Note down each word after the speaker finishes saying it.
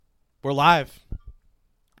We're live.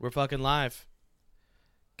 We're fucking live.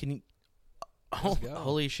 Can you?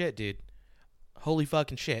 Holy shit, dude. Holy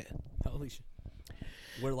fucking shit. Holy shit.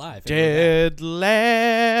 We're live. Dead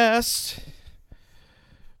last.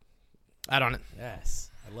 I don't know. Yes.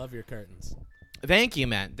 I love your curtains. Thank you,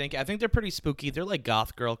 man. Thank you. I think they're pretty spooky. They're like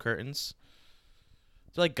goth girl curtains.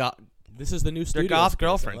 They're like This is the new studio. They're goth space.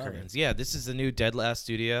 girlfriend curtains. Yeah, this is the new Dead Last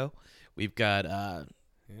studio. We've got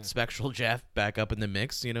Spectral Jeff back up in the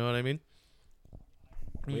mix. You know what I mean?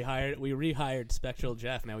 We rehired Spectral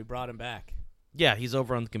Jeff, man. We brought him back. Yeah, he's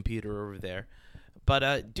over on the computer over there.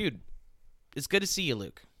 But dude, it's good to see you,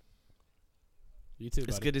 Luke. You too, buddy.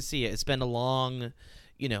 It's good to see you. It's been a long,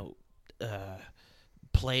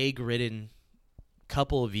 plague-ridden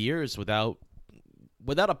couple of years without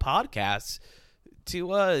a podcast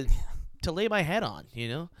to lay my head on, you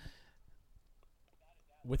know?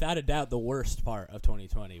 Without a doubt, the worst part of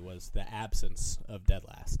 2020 was the absence of Dead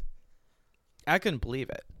Last. I couldn't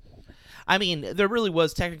believe it. I mean, there really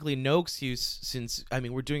was technically no excuse since,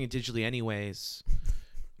 we're doing it digitally anyways.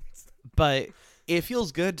 But it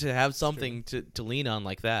feels good to have something to lean on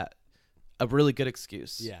like that. A really good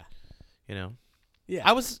excuse. Yeah. You know? Yeah.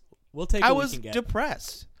 I was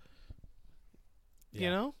depressed. Yeah. You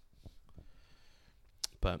know?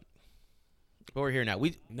 But we're here now.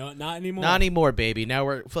 No, not anymore. Not anymore, baby. Now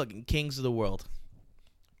we're fucking kings of the world.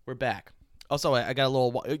 We're back. Also, I got a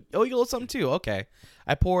little. Oh, you got a little something too. Okay,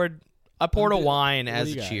 I poured a wine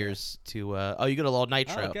as a cheers to. You got a little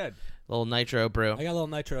nitro. Oh, good. A little nitro brew. I got a little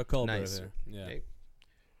nitro cold nice. brew here.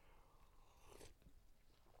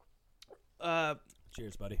 Yeah.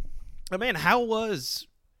 Cheers, buddy. Oh man, how was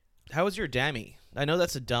your Demi? I know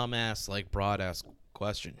that's a dumbass, broad ass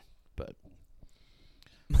question, but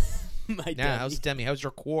My yeah, how's Demi? How's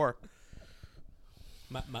your core?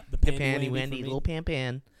 The panty Wendy, little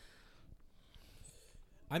pan.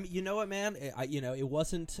 I mean, you know what, man? It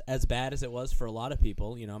wasn't as bad as it was for a lot of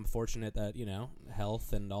people. You know, I'm fortunate that,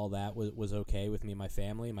 health and all that was okay with me and my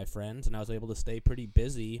family and my friends, and I was able to stay pretty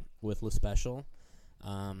busy with La Special.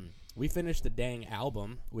 We finished the dang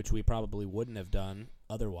album, which we probably wouldn't have done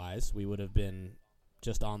otherwise. We would have been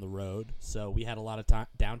just on the road. So we had a lot of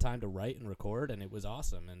downtime to write and record, and it was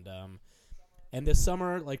awesome. And this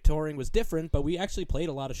summer, touring was different, but we actually played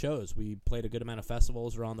a lot of shows. We played a good amount of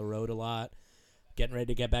festivals. We're on the road a lot. Getting ready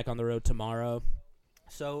to get back on the road tomorrow.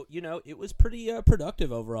 So, it was pretty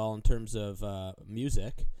productive overall in terms of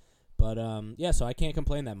music. But, so I can't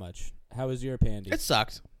complain that much. How was your Pandy? It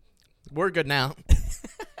sucked. We're good now.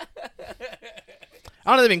 I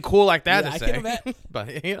don't know anything cool like that to say. I can imagine. But,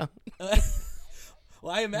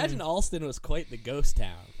 Well, I imagine Alston was quite the ghost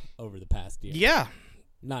town over the past year. Yeah.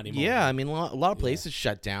 Not anymore. Yeah, a lot of places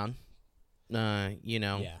shut down. Yeah.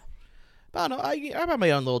 I don't know. I have my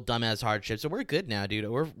own little dumbass hardships, so we're good now, dude.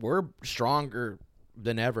 We're stronger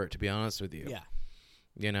than ever, to be honest with you.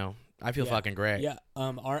 Yeah. I feel fucking great. Yeah.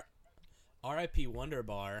 R.I.P. Wonder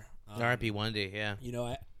Bar. R.I.P. Wendy. Yeah.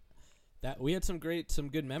 We had some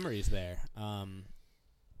good memories there.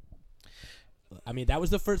 That was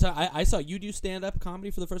the first time I saw you do stand-up comedy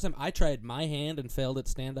for the first time. I tried my hand and failed at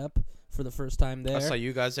stand-up for the first time there. I saw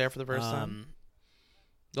you guys there for the first time.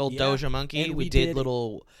 The old yeah, Doja Monkey. and We did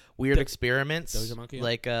little weird experiments. Doja Monkey, yeah.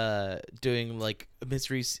 Like doing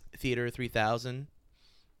Mystery Theater 3000.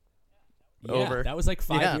 Yeah, that was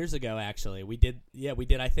 5 years ago. Actually, we did.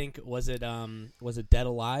 I think was it Dead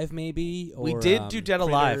Alive maybe? Or, we did do Dead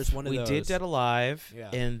Alive. One of we those. did Dead Alive, Yeah.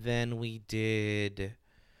 and then we did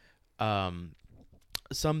some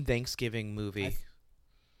Thanksgiving movie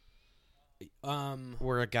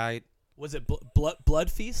where a guy. Was it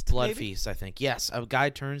Blood Feast? Blood maybe? Feast, I think. Yes, a guy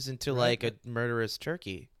turns into a murderous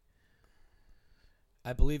turkey.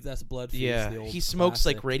 I believe that's Blood Feast. Yeah, the old he smokes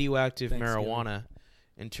classic radioactive Thanksgiving. marijuana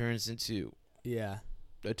and turns into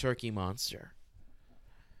a turkey monster.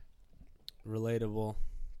 Relatable,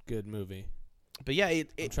 good movie. But yeah,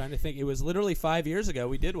 I'm trying to think. It was literally 5 years ago.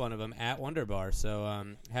 We did one of them at Wonder Bar. So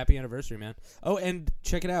happy anniversary, man. Oh, and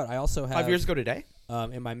check it out. I also have 5 years ago today.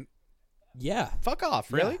 In my Fuck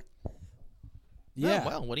off, really? Yeah. Oh,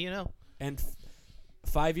 well, what do you know? And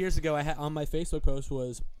 5 years ago, I had on my Facebook post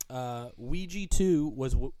was Ouija 2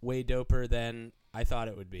 was way doper than I thought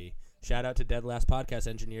it would be. Shout out to Dead Last Podcast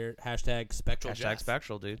Engineer #Spectral Jeff.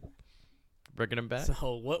 Spectral, dude. Bringing him back. So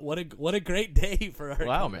what a great day for our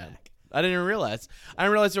wow, comeback. man. I didn't realize there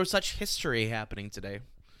was such history happening today.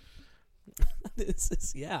 This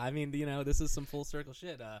is some full circle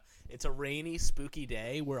shit. It's a rainy, spooky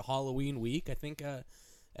day. We're Halloween week. I think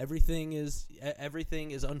everything is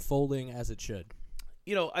unfolding as it should.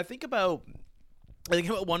 I think about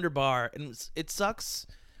Wonder Bar, and it sucks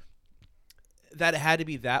that had to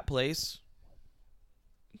be that place.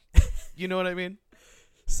 You know what I mean?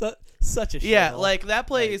 Such a shithole. Yeah, like that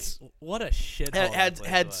place what a shithole.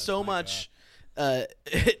 had so much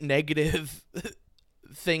negative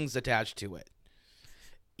things attached to it.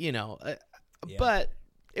 You know, but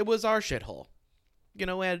it was our shithole. You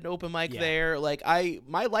know, we had an open mic there. Like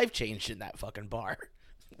my life changed in that fucking bar,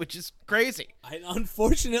 which is crazy.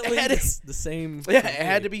 Unfortunately, it's the same. Yeah, it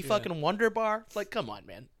had to be fucking Wonder Bar. Like, come on,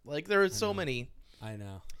 man. Like, there are so many. I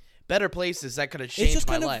know. Better places that could have changed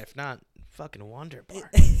my life, not fucking Wonder Bar.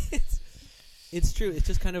 It's true. It's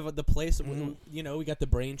just kind of the place. You know, we got the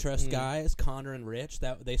Brain Trust guys, Connor and Rich.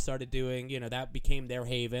 That they started doing. You know, that became their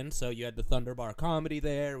haven. So you had the Thunder Bar Comedy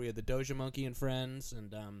there. We had the Doja Monkey and Friends,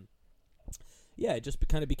 and yeah, it just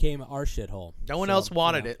kind of became our shithole. No one else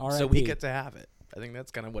wanted it, R.I.P. so we get to have it. I think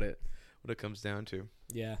that's kind of what it comes down to.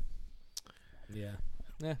 Yeah.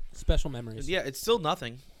 Special memories. Yeah, it's still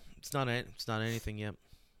nothing. It's not anything yet.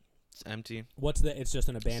 It's empty. It's just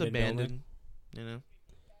an abandoned building. You know.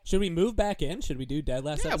 Should we move back in? Should we do Dead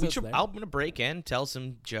Last Yeah, episode? we should. I'm gonna break in, tell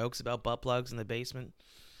some jokes about butt plugs in the basement.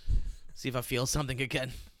 See if I feel something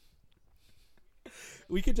again.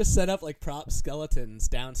 We could just set up like prop skeletons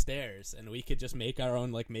downstairs, and we could just make our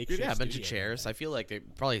own like makeshift. Yeah, a bunch of chairs. I feel like they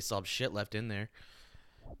probably still have shit left in there.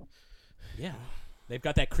 Yeah, they've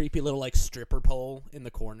got that creepy little like stripper pole in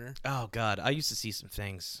the corner. Oh God, I used to see some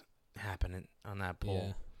things happening on that pole.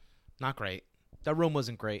 Yeah. Not great. That room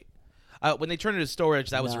wasn't great. When they turned it into storage,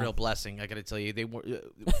 that was a real blessing. I gotta tell you, they were.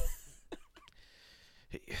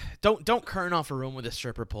 Don't curtain off a room with a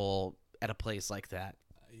stripper pole at a place like that.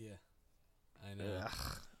 Yeah, I know.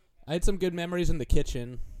 Ugh. I had some good memories in the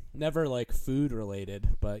kitchen. Never like food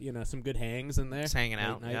related, but you know, some good hangs in there. Just hanging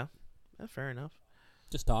out. Yeah, fair enough.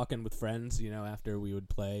 Just talking with friends, you know, after we would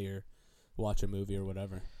play or watch a movie or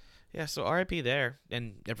whatever. Yeah, so R.I.P. there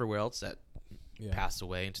and everywhere else that passed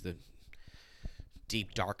away into the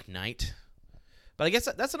deep dark night. But I guess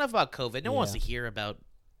that's enough about COVID. No one wants to hear about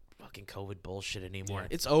fucking COVID bullshit anymore.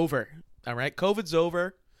 It's over. All right, COVID's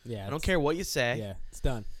over. Yeah, I don't care what you say. Yeah, it's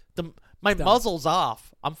done. My muzzle's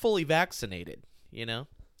off. I'm fully vaccinated. You know.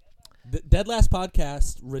 The Dead Last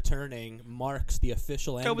podcast returning marks the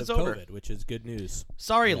official end COVID's of COVID, over. which is good news.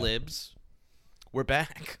 Sorry, libs. We're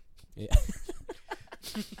back. Yeah.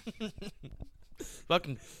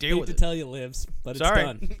 Fucking deal with it. Hate to tell you, libs, but it's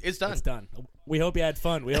done. It's done. It's done. We hope you had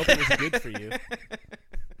fun. We hope it was good for you.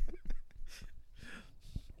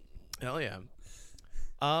 Hell yeah.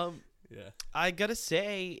 Yeah. I gotta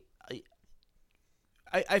say,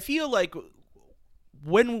 I feel like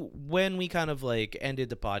when we kind of like ended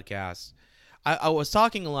the podcast, I was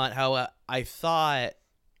talking a lot how I thought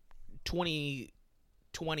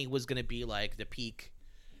 2020 was gonna be like the peak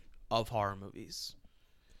of horror movies,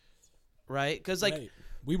 right? Because like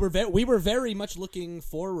we were very much looking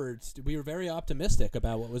forward. We were very optimistic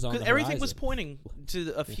about what was on the horizon. Everything was pointing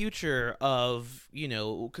to a future of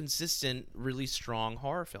consistent, really strong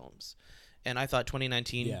horror films, and I thought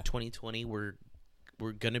 2019, 2020 were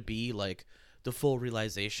gonna be like the full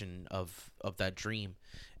realization of that dream,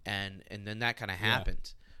 and then that kind of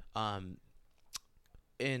happened.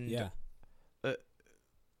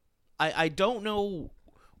 I don't know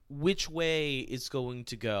which way it's going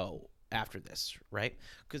to go after this, right?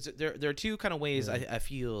 Because there are two kind of ways I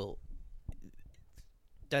feel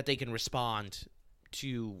that they can respond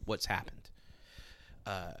to what's happened.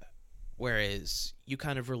 Whereas you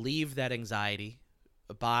kind of relieve that anxiety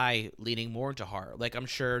by leaning more into horror. Like, I'm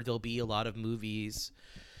sure there'll be a lot of movies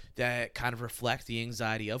that kind of reflect the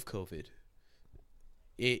anxiety of COVID.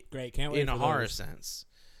 Great, can't wait in for a horror those. sense.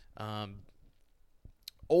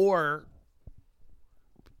 Or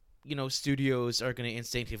studios are going to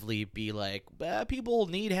instinctively be like, people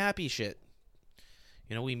need happy shit.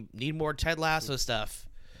 We need more Ted Lasso stuff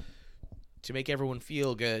to make everyone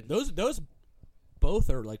feel good. Those both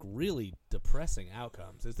are like really depressing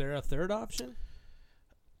outcomes. Is there a third option?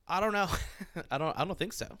 I don't know. I don't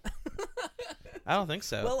think so. I don't think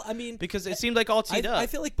so. Well, I mean, because it seemed like all teed up. I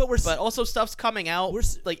feel like, but also stuff's coming out.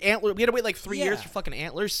 Like Antler. We had to wait like 3 years for fucking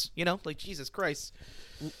Antlers. Like Jesus Christ.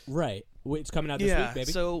 Right. It's coming out this week,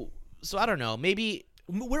 baby. So I don't know. Maybe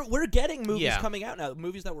we're getting movies coming out now.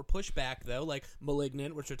 Movies that were pushed back though, like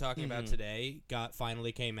 *Malignant*, which we're talking about today,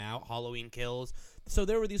 finally came out. *Halloween Kills*. So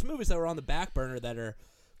there were these movies that were on the back burner that are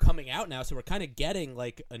coming out now. So we're kind of getting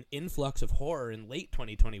like an influx of horror in late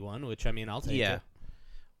 2021, which I mean, I'll take it.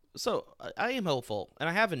 So I am hopeful, and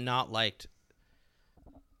I haven't not liked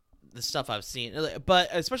the stuff I've seen, but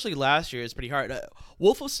especially last year, it's pretty hard.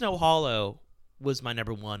 *Wolf of Snow Hollow* was my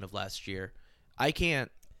number one of last year. I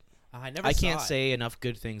can't say enough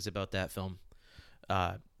good things about that film.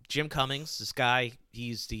 Jim Cummings, this guy,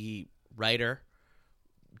 he's the writer,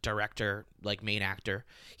 director, like main actor.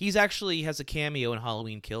 He's actually has a cameo in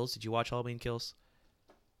Halloween Kills. Did you watch Halloween Kills?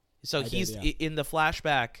 So I he's did, yeah. in the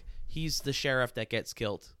flashback. He's the sheriff that gets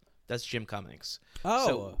killed. That's Jim Cummings.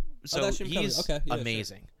 Oh, so that's Jim he's Cummings. Okay, yeah, sure.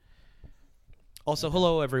 amazing. Also,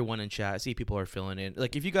 hello everyone in chat. I see people are filling in.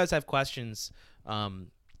 Like, if you guys have questions,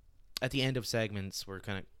 at the end of segments, we're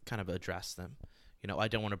gonna kind of address them. You know, I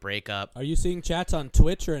don't want to break up. Are you seeing chats on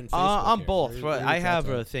Twitch or in Facebook? On here? both. Where I your have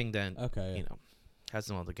chats a at? thing that Okay. you know has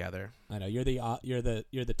them all together. I know you're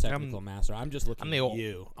the technical master. I'm just looking I'm the at or-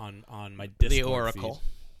 you on my Discord The Oracle.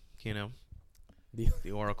 feed. You know, The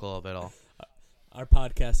the Oracle of it all. our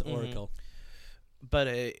podcast Mhm. Oracle. But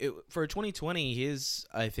for 2020, his,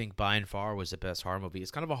 I think, by and far was the best horror movie.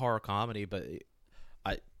 It's kind of a horror comedy, but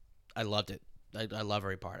I loved it. I love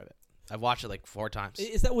every part of it. I've watched it like 4 times.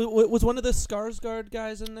 Is that was one of the Skarsgård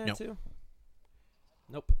guys in there No. too?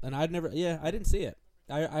 Nope. And I didn't see it.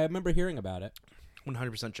 I remember hearing about it.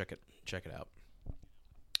 100% check it out.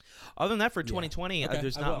 Other than that, for 2020, Okay,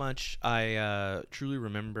 there's I not will. much I truly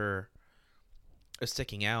remember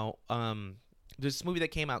sticking out. There's this movie that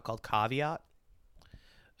came out called Caveat.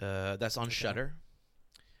 That's on Shudder.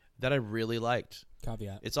 That I really liked.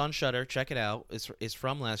 Caveat. It's on Shudder. Check it out. It's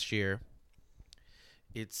from last year.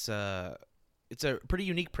 It's a pretty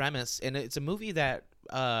unique premise, and it's a movie that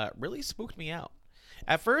really spooked me out.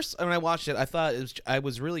 At first, when I watched it, I thought I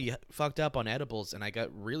was really fucked up on edibles, and I got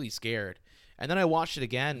really scared. And then I watched it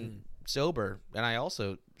again sober, and I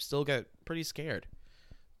also still got pretty scared.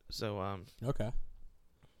 So, Okay.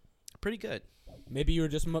 pretty good. Maybe you were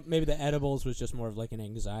just maybe the edibles was just more of like an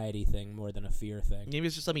anxiety thing more than a fear thing. Maybe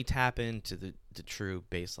it's just let me tap into the true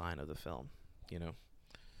baseline of the film, you know.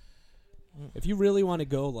 If you really want to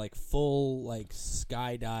go like full like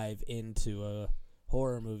skydive into a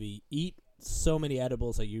horror movie, eat so many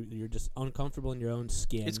edibles that you're just uncomfortable in your own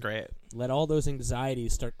skin. It's great. Let all those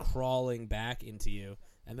anxieties start crawling back into you,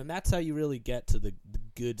 and then that's how you really get to the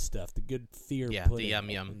good stuff, the good fear Yeah, the pudding yum.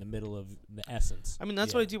 in the middle of the essence. I mean,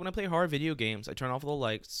 that's what I do when I play horror video games. I turn off all the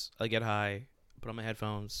lights, I get high, put on my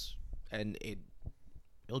headphones, and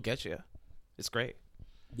it'll get you. It's great.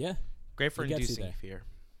 Yeah. Great for It gets you inducing there. fear.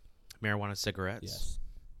 Marijuana, cigarettes. Yes.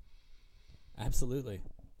 Absolutely.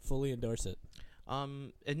 Fully endorse it.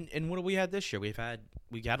 And what do we had this year? We had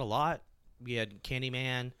a lot. We had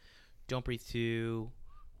Candyman, Don't Breathe 2,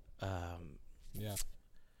 Yeah.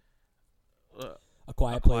 A A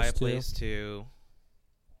Quiet Place, Place 2, 2.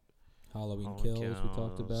 Halloween Kills we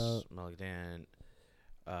talked about. Mulligan.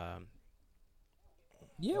 Yeah,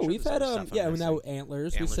 sure we've there's had other stuff yeah, I'm now missing.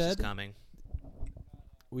 Antlers, Antlers we said. is coming.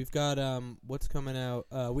 We've got what's coming out?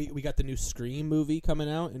 We got the new Scream movie coming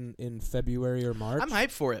out in February or March. I'm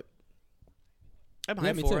hyped for it. I'm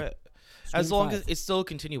Yeah, hyped me for too. it. Scream As long 5. as it's still a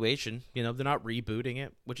continuation, you know, they're not rebooting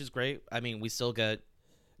it, which is great. I mean, we still got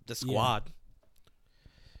the Squad,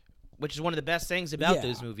 which is one of the best things about Yeah.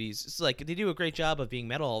 those movies. It's like they do a great job of being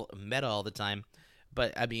meta all the time,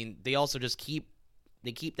 but I mean, they also just keep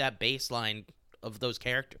that baseline of those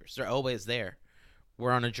characters. They're always there.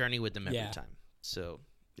 We're on a journey with them every Yeah. time, so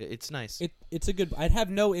it's nice. It's a good. I'd have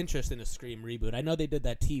no interest in a Scream reboot. I know they did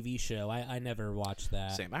that TV show. I never watched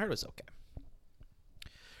that. Same. I heard it was okay.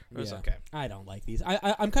 It was Yeah. okay. I don't like these.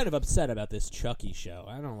 I'm kind of upset about this Chucky show.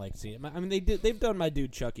 I don't like seeing it. I mean, they've done my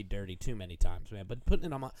dude Chucky dirty too many times, man. But putting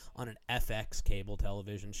it on an FX cable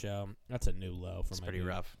television show, that's a new low for It's my pretty dude.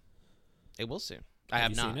 rough. It will soon. I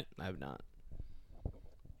have you not. seen it? I have not.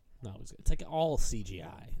 No, it's like all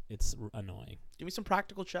CGI. It's annoying. Give me some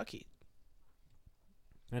practical Chucky.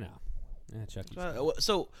 I know. Yeah, Chucky's.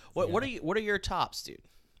 So what Yeah. what are your tops, dude?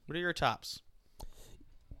 What are your tops?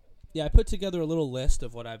 Yeah, I put together a little list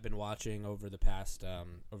of what I've been watching over the past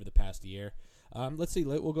year. Let's see.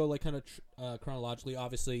 We'll go like kind of chronologically.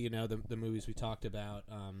 Obviously, you know the movies we talked about.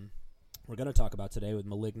 We're going to talk about today with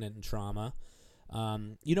Malignant and Trauma.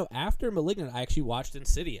 You know, after Malignant, I actually watched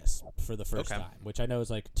Insidious for the first time, which I know is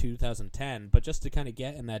like 2010. But just to kind of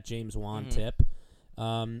get in that James Wan tip,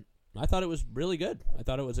 I thought it was really good. I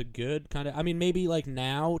thought it was a good kind of. I mean, maybe like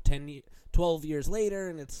now, 12 years later,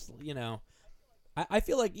 and it's I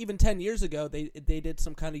feel like even 10 years ago, they did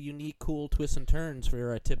some kind of unique, cool twists and turns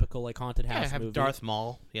for a typical like haunted house have movie. Darth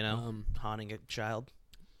Maul, haunting a child.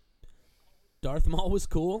 Darth Maul was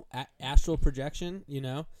cool. Astral projection,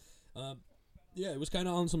 yeah, it was kind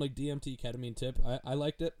of on some like DMT ketamine tip. I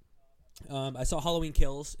liked it. I saw Halloween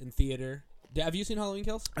Kills in theater. Have you seen Halloween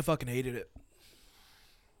Kills? I fucking hated it.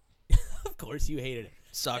 Of course, you hated it.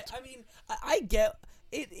 Sucked. I mean, I get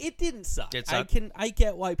it. It didn't suck. Did suck? I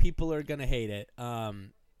get why people are gonna hate it.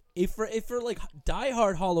 if for like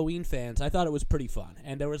diehard Halloween fans, I thought it was pretty fun,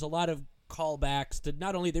 and there was a lot of callbacks to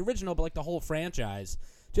not only the original but like the whole franchise.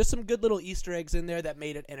 Just some good little Easter eggs in there that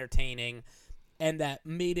made it entertaining, and that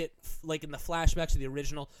made it like in the flashbacks of the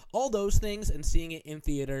original. All those things, and seeing it in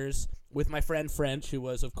theaters with my friend French, who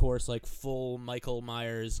was of course like full Michael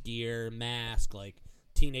Myers gear, mask, like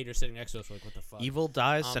teenager sitting next to us, like what the fuck. Evil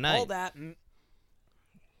dies tonight. All that.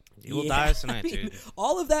 Evil dies tonight, dude.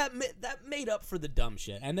 All of that that made up for the dumb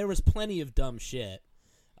shit, and there was plenty of dumb shit.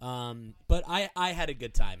 But I had a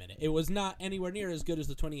good time in it. It was not anywhere near as good as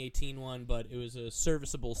the 2018 one, but it was a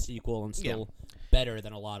serviceable sequel and still better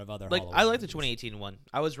than a lot of other. Like Halloween I like the movies. 2018 one.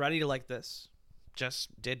 I was ready to like this,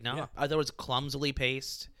 just did not. Yeah. I thought it was clumsily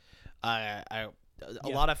paced. A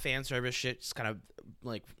lot of fan service shit, just kind of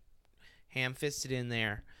like ham-fisted in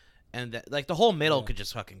there, and like the whole middle could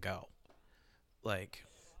just fucking go. Like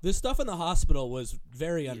the stuff in the hospital was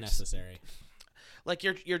very unnecessary. Like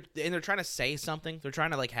you're and they're trying to say something. They're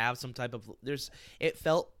trying to like have some type of it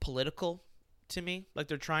felt political to me. Like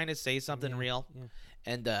they're trying to say something real. Yeah.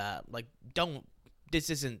 And like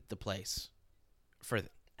this isn't the place for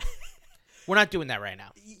we're not doing that right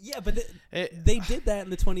now. Yeah, but they did that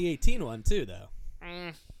in the 2018 one too though.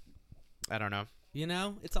 I don't know. You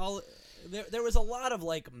know, it's all there was a lot of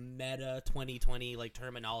like meta 2020 like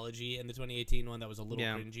terminology in the 2018 one that was a little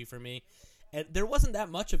cringy for me. And there wasn't that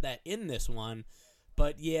much of that in this one.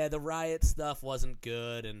 But yeah, the riot stuff wasn't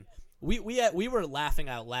good, and we were laughing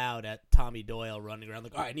out loud at Tommy Doyle running around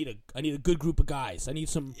like, all right, I need a good group of guys. I need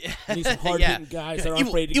some hard hitting guys that aren't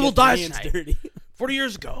afraid to get their hands dirty. 40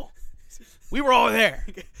 years ago, we were all there.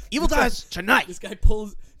 Evil dies tonight. This guy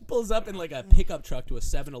pulls up in like a pickup truck to a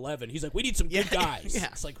 7-Eleven. He's like, we need some good guys. Yeah.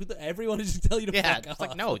 It's like everyone is just telling you to fuck it's off.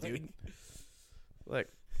 like no, dude. Like.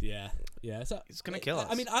 Yeah. So it's gonna kill us.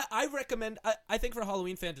 I mean, I recommend. I think for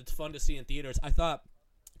Halloween fans, it's fun to see in theaters. I thought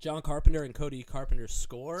John Carpenter and Cody Carpenter's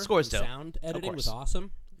score's dope. sound editing was awesome.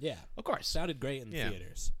 Yeah, of course, sounded great in the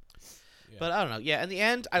theaters. Yeah. But I don't know. Yeah, in the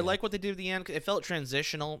end, I like what they did at the end. It felt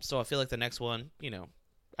transitional, so I feel like the next one,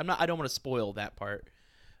 I don't want to spoil that part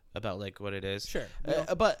about like what it is. Sure,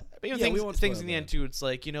 but things in the end too. It's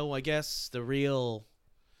like I guess the real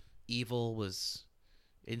evil was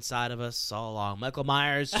inside of us all along. Michael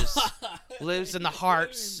Myers just lives in the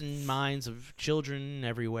hearts and minds of children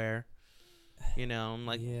everywhere. I'm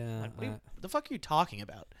like, the fuck are you talking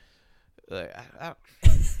about? I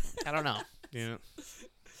don't know.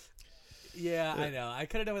 Yeah, I know. I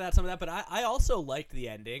could have done without some of that, but I also liked the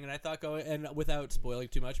ending, and I thought without spoiling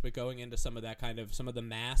too much, but going into some of the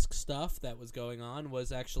mask stuff that was going on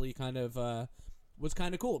was actually kind of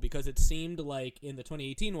cool, because it seemed like in the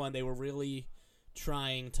 2018 one they were really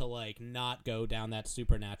trying to like not go down that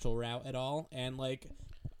supernatural route at all, and like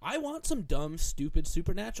I want some dumb stupid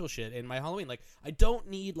supernatural shit in my Halloween. Like I don't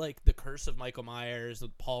need like the Curse of Michael Myers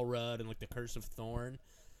with Paul Rudd and like the Curse of Thorn,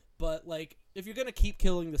 but like if you're gonna keep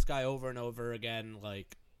killing this guy over and over again,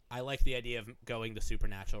 like I like the idea of going the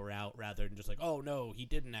supernatural route rather than just like, oh no, he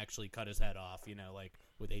didn't actually cut his head off, like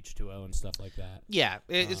with H2O and stuff like that. Yeah,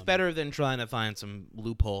 it's better than trying to find some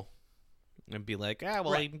loophole and be like,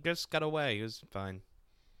 he just got away. He was fine.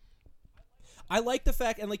 I like the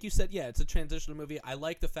fact, and like you said, it's a transitional movie. I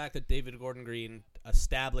like the fact that David Gordon Green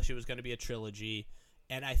established it was going to be a trilogy,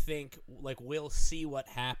 and I think like we'll see what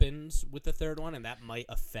happens with the third one, and that might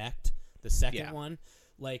affect the second one.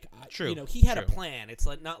 Like, true. He had a plan. It's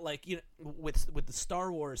like not like with the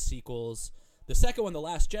Star Wars sequels. The second one, The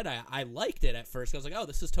Last Jedi, I liked it at first. I was like, oh,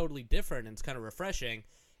 this is totally different, and it's kind of refreshing.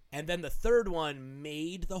 And then the third one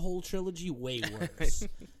made the whole trilogy way worse.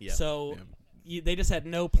 They just had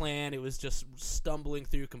no plan. It was just stumbling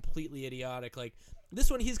through, completely idiotic. Like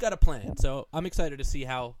this one, he's got a plan. So I'm excited to see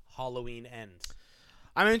how Halloween ends.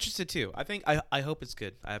 I'm interested too. I hope it's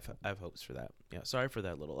good. I have hopes for that. Yeah. Sorry for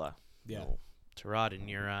that little little tirade in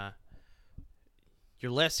your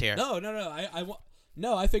list here.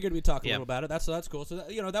 No, I figured we'd talk a little about it. That's cool. So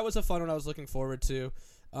that was a fun one I was looking forward to.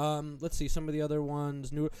 Let's see some of the other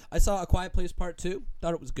ones. I saw A Quiet Place Part 2.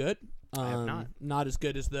 Thought it was good. I have not. Not as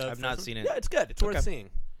good as the. I've not seen it. Yeah, it's good. It's worth seeing.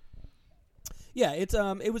 Yeah,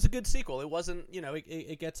 it was a good sequel. It wasn't,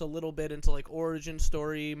 it gets a little bit into like origin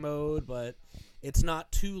story mode, but it's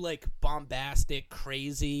not too like bombastic,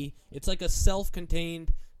 crazy. It's like a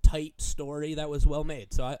self-contained, tight story that was well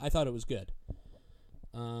made. So I thought it was good.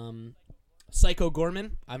 Psycho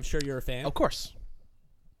Gorman. I'm sure you're a fan. Of course.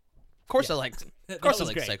 I like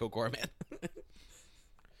Psycho Gorman.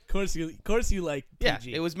 Of course you like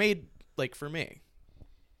PG. Yeah, it was made like for me.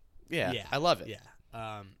 Yeah, I love it.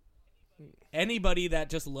 Yeah. anybody that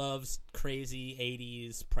just loves crazy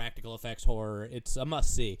 80s practical effects horror, it's a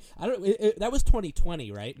must see. I don't. That was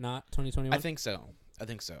 2020, right? Not 2021. I think so.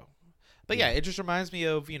 But yeah, it just reminds me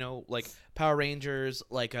of like Power Rangers,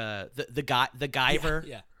 like the Guyver.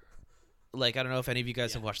 Yeah. Like I don't know if any of you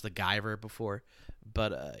guys have watched the Guyver before,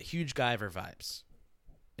 but huge Guyver vibes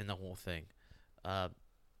in the whole thing.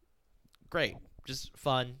 Great, just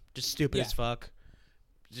fun, just stupid as fuck.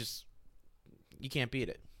 Just you can't beat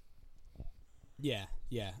it. Yeah.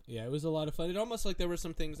 It was a lot of fun. It almost like there were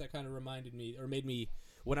some things that kind of reminded me, or made me,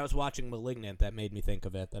 when I was watching *Malignant*, that made me think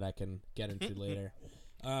of it, that I can get into later.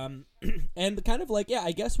 And kind of like,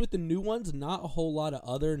 I guess with the new ones, not a whole lot of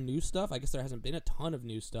other new stuff. I guess there hasn't been a ton of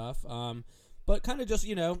new stuff. But kind of just,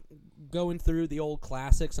 going through the old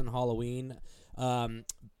classics on Halloween.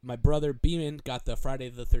 My brother Beeman got the Friday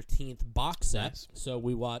the 13th box set. Nice. So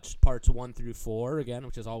we watched parts 1 through 4 again,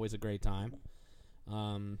 which is always a great time.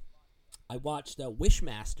 I watched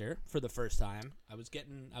Wishmaster for the first time. I was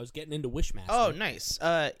getting into Wishmaster. Oh, nice.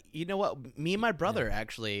 You know what? Me and my brother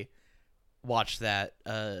actually watched that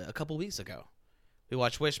a couple weeks ago. We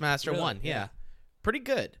watched Wishmaster Really? 1. Yeah. Pretty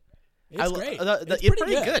good. It's great. It's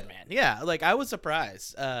pretty good, man. Yeah, like I was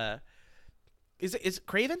surprised. Is it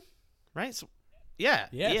Craven? Right? So, yeah.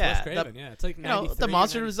 It's Wes Craven. It's like the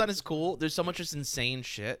monster design is cool. There's so much just insane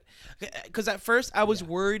shit. Because at first I was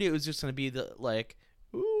worried it was just gonna be the like,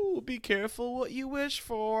 ooh, be careful what you wish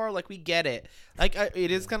for. Like we get it. Like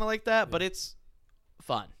it is kind of like that, but it's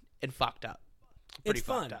fun and fucked up. Pretty it's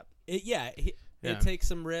fucked fun. up. It takes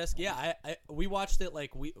some risk. Yeah, we watched it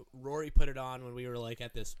Rory put it on when we were like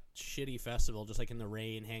at this shitty festival, just like in the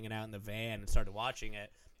rain, hanging out in the van, and started watching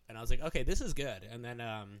it. And I was like, okay, this is good. And then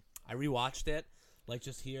I rewatched it, like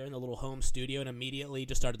just here in the little home studio, and immediately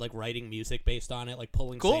just started like writing music based on it, like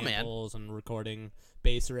pulling samples and recording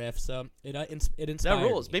bass riffs. So it inspired That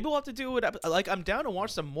rules. me. Maybe we'll have to do it. Like I'm down to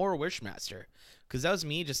watch some more Wishmaster, because that was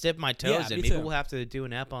me just dipping my toes Yeah, in. me Maybe too. we'll have to do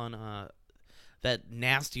an ep on that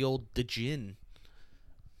nasty old The Djinn.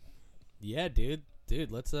 Yeah, dude,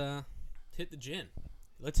 let's hit the gin.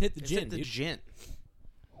 Let's hit the gin, The dude. Djinn.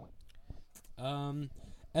 And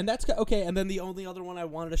that's okay. And then the only other one I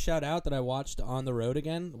wanted to shout out that I watched on the road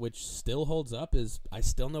again, which still holds up, is I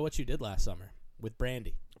Still Know What You Did Last Summer with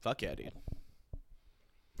Brandy. Fuck yeah, dude.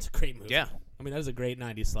 It's a great movie. Yeah. I mean, that was a great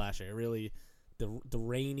 '90s slasher. It really, the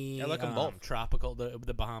rainy, I like 'em both. tropical,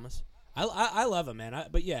 the Bahamas. I love them, man. I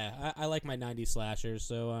like my '90s slashers.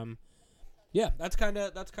 So yeah, that's kind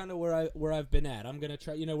of where I've been at. I'm gonna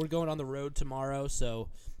try. We're going on the road tomorrow, so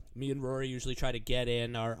me and Rory usually try to get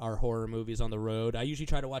in our horror movies on the road. I usually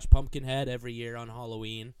try to watch Pumpkinhead every year on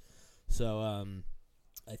Halloween. So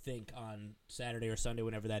I think on Saturday or Sunday,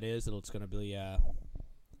 whenever that is, it's gonna be a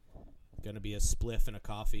spliff and a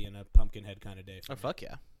coffee and a Pumpkinhead kind of day. Oh fuck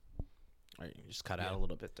yeah! All right, you just cut out a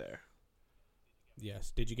little bit there.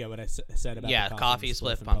 Yes. Did you get what I said about Yeah, the coffee, and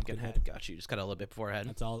split, and Pumpkinhead. Got you. Just cut out a little bit beforehand.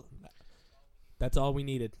 That's all we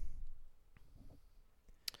needed.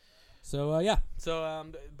 So yeah. So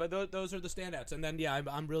but those are the standouts, and then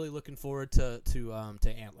I'm really looking forward to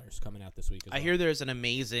Antlers coming out this week. As I hear there's an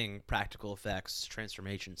amazing practical effects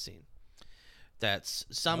transformation scene. That's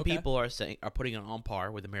some people are putting it on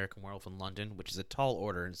par with American Werewolf in London, which is a tall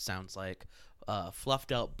order and sounds like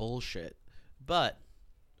fluffed out bullshit, but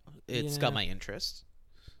it's got my interest.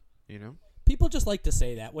 People just like to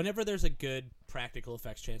say that whenever there's a good practical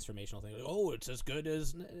effects transformational thing. Like, oh, it's as good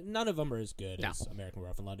as none of them are as good as American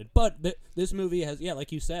Werewolf in London. But this movie has,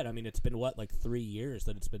 like you said. I mean, it's been like 3 years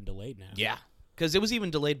that it's been delayed now. Yeah, because it was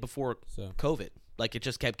even delayed before So COVID. Like it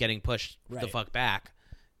just kept getting pushed the fuck back,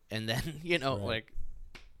 and then like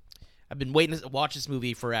I've been waiting to watch this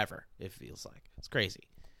movie forever. It feels like it's crazy.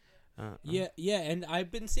 Yeah, and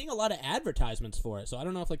I've been seeing a lot of advertisements for it, so I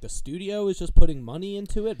don't know if like the studio is just putting money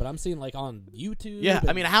into it, but I'm seeing like on YouTube. Yeah,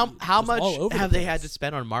 I mean, how much have they had to place.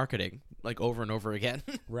 spend on marketing, like over and over again,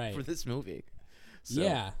 Right. for this movie? So,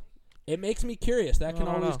 Yeah, it makes me curious. That can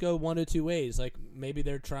I don't always know. go one of two ways. Like maybe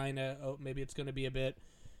they're trying to, maybe it's going to be a bit,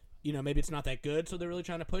 maybe it's not that good, so they're really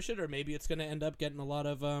trying to push it, or maybe it's going to end up getting a lot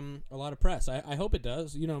of press. I hope it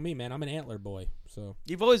does. You know me, man. I'm an antler boy, so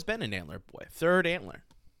you've always been an antler boy. Third antler.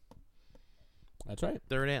 that's right.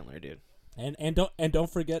 Third antler, dude. And don't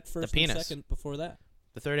forget first and penis. second before that.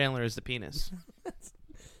 The third antler is the penis.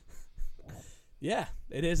 Yeah,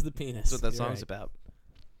 it is the penis. That's what that You're song's right. about.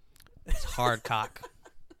 It's hard cock.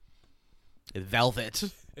 Velvet.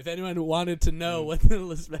 If anyone wanted to know what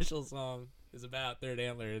the special song is about, Third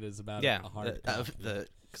Antler, it is about Yeah, a hard cock.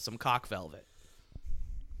 some cock velvet.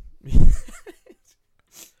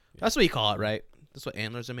 That's what you call it, right? That's what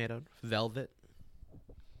antlers are made of. Velvet.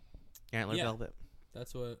 Antler Yeah. velvet.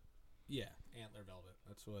 That's what. Yeah, antler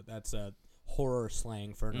velvet. That's horror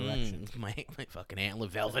slang for an erection. My fucking antler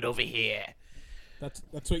velvet over here. That's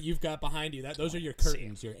what you've got behind you. Those are your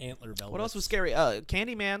curtains, your antler velvet. What else was scary?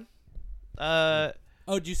 Candyman. Oh,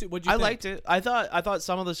 did you see? What'd you think? Liked it. I thought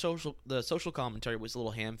some of the social commentary was a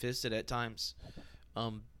little ham-fisted at times,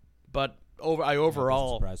 but I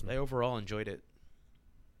overall enjoyed it.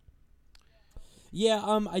 Yeah,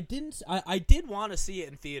 I didn't. I did want to see it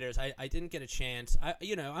in theaters. I didn't get a chance.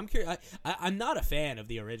 I'm curious. I'm not a fan of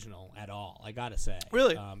the original at all. I gotta say.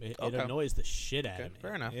 Really? It annoys the shit out of me.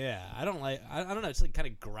 Fair enough. Yeah, I don't like. I don't know. It's like kind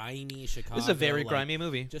of grimy Chicago. This is a very grimy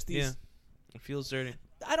movie. Just these. Yeah. It feels dirty.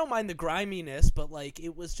 I don't mind the griminess, but like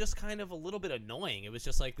it was just kind of a little bit annoying. It was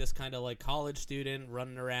just like this kind of like college student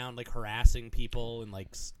running around like harassing people in like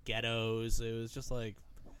ghettos. It was just like.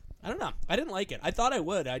 I don't know. I didn't like it. I thought I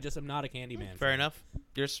would. I just am not a Candyman. Fair enough.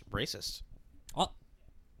 You're racist.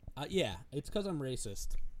 Yeah, it's because I'm racist.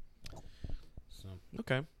 So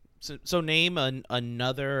Okay. So name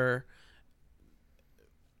another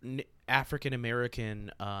African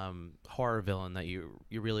American horror villain that you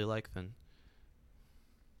really like. Then.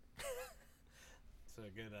 That's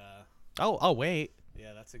a good. Oh wait.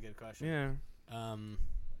 Yeah, that's a good question. Yeah. I'm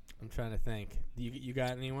trying to think. You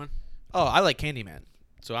got anyone? Oh, I like Candyman.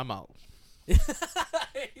 So I'm out.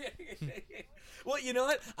 Well, you know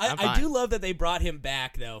what? I do love that they brought him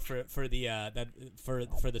back though for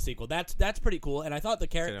the sequel. That's pretty cool. And I thought the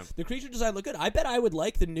creature design looked good. I bet I would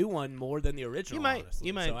like the new one more than the original. You might. Honestly.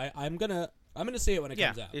 You might. So I'm gonna see it when it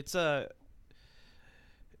comes out.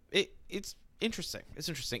 It's interesting. It's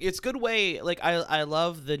interesting. It's a good way. Like I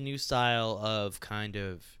love the new style of kind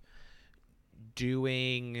of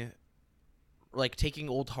doing, like taking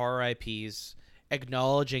old horror IPs.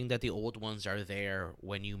 Acknowledging that the old ones are there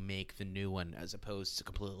when you make the new one, as opposed to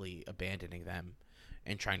completely abandoning them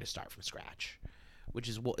and trying to start from scratch, which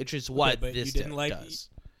is what this does.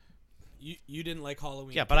 You didn't like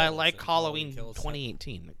Halloween. Yeah, but I like Halloween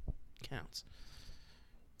 2018. It counts.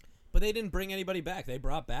 But they didn't bring anybody back. They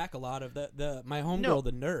brought back a lot of my homegirl,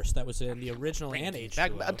 the nurse that was in the original and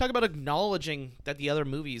H2O. I'm talking about acknowledging that the other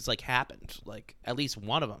movies like happened, like at least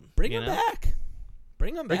one of them. Bring them back.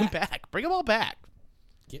 Bring them back. Bring them all back.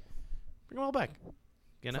 Bring them all back.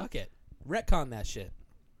 You know? Fuck it. Retcon that shit.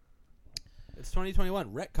 It's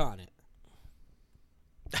 2021. Retcon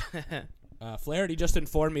it. Flaherty just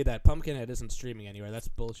informed me that Pumpkinhead isn't streaming anywhere. That's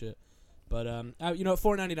bullshit. But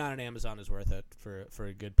 $4.99 on Amazon is worth it for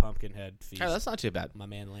a good Pumpkinhead feast. Oh, that's not too bad. My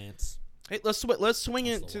man Lance. Hey, let's swing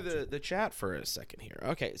into the chat for a second here.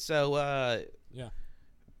 Okay, so yeah.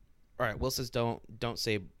 All right, Will says don't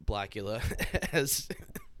say Blackula as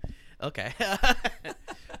okay.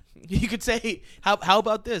 You could say how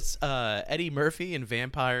about this? Eddie Murphy and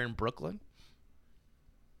Vampire in Brooklyn.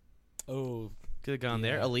 Oh, could have gone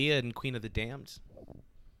there. Aaliyah and Queen of the Damned.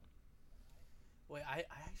 Wait, I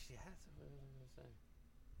actually had something to say.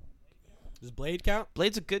 Does Blade count?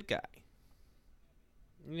 Blade's a good guy.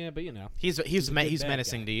 Yeah, but he's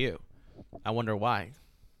menacing to you. I wonder why.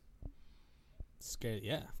 Scared?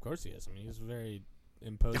 Yeah, of course he is. I mean, he's a very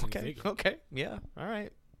imposing figure. Okay, yeah, all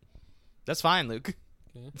right. That's fine, Luke.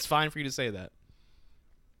 Okay. It's fine for you to say that.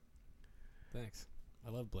 Thanks. I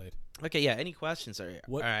love Blade. Okay, yeah. Any questions? All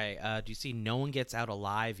right. Do you see No One Gets Out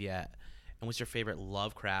Alive yet? And what's your favorite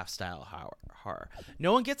Lovecraft style horror?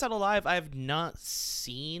 No One Gets Out Alive. I have not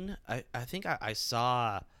seen. I think I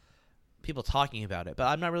saw people talking about it, but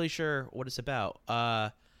I'm not really sure what it's about.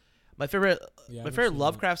 My favorite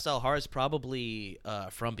Lovecraft style horror is probably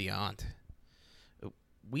From Beyond.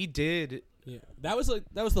 We did. Yeah, that was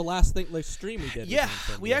the last thing stream we did. Yeah,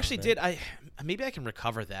 we actually did. Maybe I can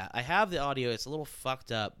recover that. I have the audio. It's a little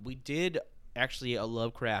fucked up. We did actually a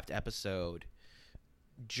Lovecraft episode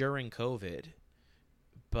during COVID,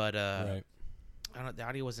 but right. I don't know. The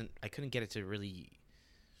audio wasn't. I couldn't get it to really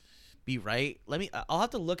be right. I'll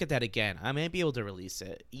have to look at that again. I might be able to release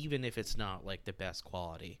it, even if it's not like the best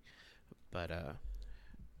quality. But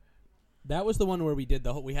that was the one where we did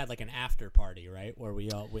we had like an after party, right? Where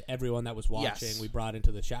everyone that was watching, we brought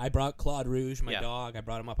into the chat. I brought Claude Rouge, my dog. I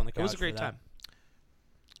brought him up on the couch. It was a great time.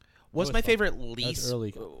 What's my favorite least?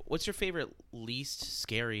 What's your favorite least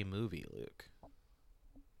scary movie, Luke?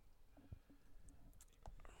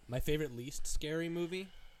 My favorite least scary movie?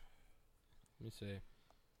 Let me see.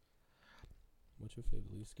 What's your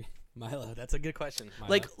favorite least scary? Milo, that's a good question.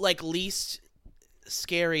 Milo. Like least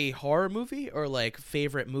scary horror movie, or like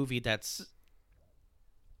favorite movie that's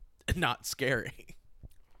not scary?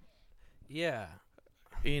 Yeah.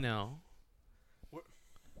 You know.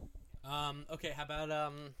 Okay, how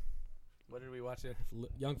about what did we watch?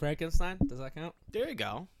 Young Frankenstein? Does that count? There you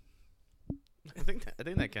go. I think I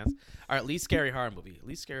think that counts. All right, least scary horror movie.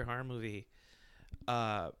 Least scary horror movie.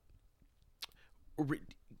 Can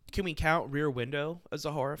we count Rear Window as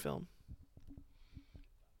a horror film?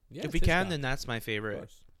 Yeah, If we it's can, Hitchcock, then that's my of favorite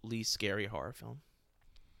course. least scary horror film.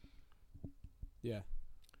 Yeah.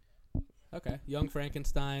 Okay, Young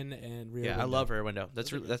Frankenstein and Rear Yeah, Window. I love Rear Window.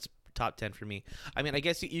 That's Those are that's top 10 for me. I mean, I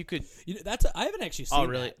guess you could. You know, I haven't actually seen. Oh,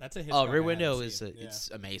 really? That. That's a Hitchcock. Rear I Window haven't is seen. Yeah. it's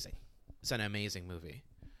amazing. It's an amazing movie.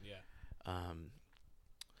 Yeah.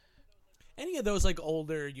 Any Any of those like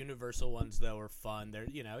older Universal ones though are fun.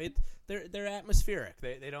 They're atmospheric.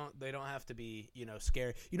 They don't have to be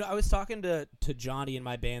scary. I was talking to Johnny in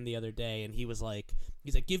my band the other day, and he's like,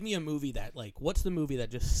 give me a movie that what's the movie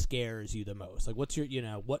that just scares you the most? Like, what's your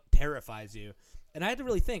what terrifies you? And I had to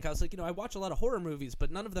really think. I was like, I watch a lot of horror movies,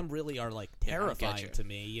 but none of them really are like terrifying to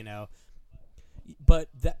me. But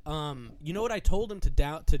that what I told him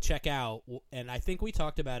to check out, and I think we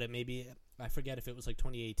talked about it. Maybe I forget if it was like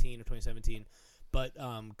 2018 or 2017. But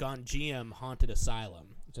Gonjiam Haunted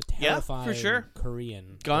Asylum. It's a terrifying for sure.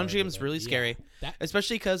 Korean. Gonjiam's really scary, That,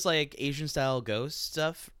 especially because like Asian style ghost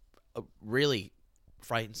stuff really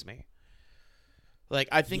frightens me. Like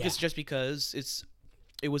I think it's just because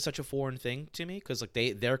it was such a foreign thing to me because like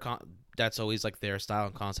that's always like their style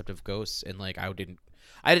and concept of ghosts, and like I didn't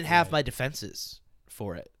have my defenses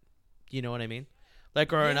for it. You know what I mean? Like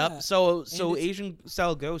growing up, so Asian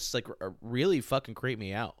style ghosts like really fucking creep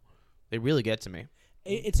me out. They really get to me.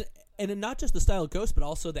 And not just the style of ghosts, but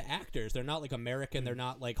also the actors. They're not like American. They're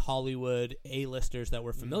not like Hollywood A-listers that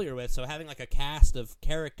we're familiar with. So having like a cast of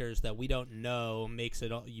characters that we don't know makes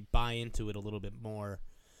it you buy into it a little bit more.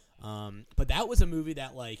 But that was a movie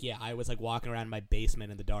that I was like walking around my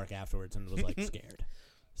basement in the dark afterwards and was like scared.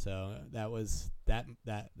 So that was that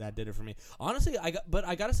did it for me. Honestly,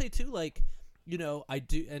 I gotta say too, I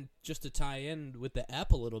do, and just to tie in with the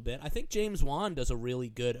ep a little bit, I think James Wan does a really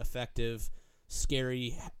good, effective,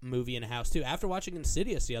 scary movie in a house too. After watching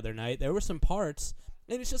Insidious the other night, there were some parts,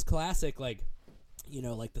 and it's just classic, like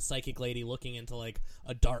the psychic lady looking into like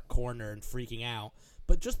a dark corner and freaking out.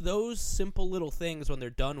 But just those simple little things, when they're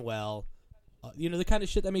done well, the kind of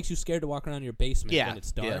shit that makes you scared to walk around your basement when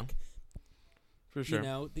it's dark. Yeah. For sure.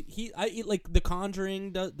 The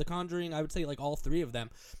Conjuring. The Conjuring. I would say like all three of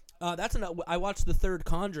them. I watched the third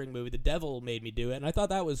Conjuring movie. The Devil made me do it, and I thought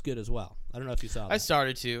that was good as well. I don't know if you saw that. I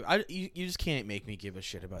started to. You just can't make me give a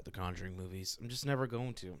shit about the Conjuring movies. I'm just never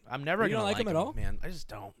going to. I'm never You gonna don't like them at all? man. I just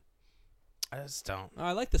don't. Oh,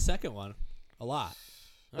 I like the second one a lot.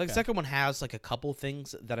 Like the second one has like a couple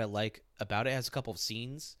things that I like about it. It has a couple of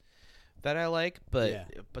scenes that I like, but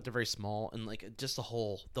they're very small, and like just the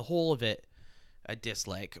whole of it I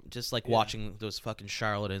dislike. Just like watching those fucking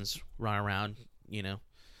charlatans run around,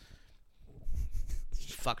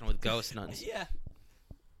 fucking with ghost nuns. Yeah.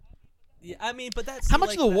 I mean, but that's how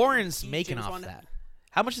much are the Warrens making off that?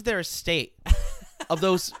 How much is their estate of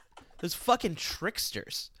those fucking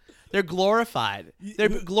tricksters? They're glorified. They're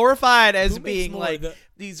glorified as being like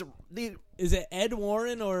these. Is it Ed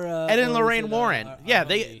Warren or Ed and Lorraine Warren? Yeah,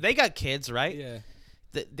 they got kids, right? Yeah.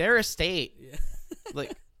 Their estate,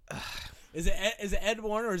 like. Is it Ed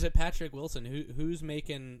Warren or is it Patrick Wilson? Who's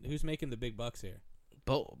making the big bucks here?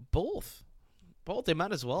 Both. They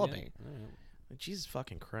might as well be. Right. Jesus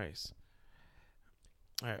fucking Christ.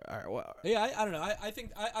 All right. Well, yeah, I don't know. I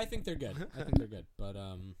think they're good. I think they're good. But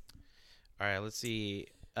All right. Let's see.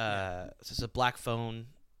 This is a Black Phone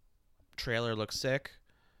trailer. Looks sick.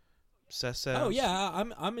 Oh yeah,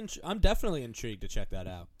 I'm definitely intrigued to check that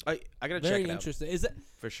out. I gotta check it out. Very interesting. Is it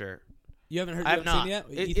for sure? You haven't heard? I have not. Seen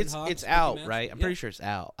it yet? It's out, right? I'm pretty sure it's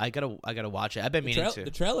out. I gotta watch it. I've been meaning to.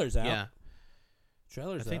 The trailer's out. Yeah.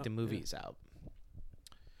 Trailer's out. I think the movie's out.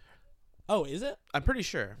 Oh, is it? I'm pretty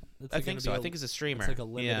sure. It's I think so. I think it's a streamer. It's like a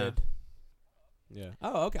limited. Yeah.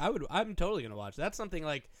 Oh, okay. I'm totally gonna watch. That's something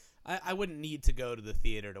like I wouldn't need to go to the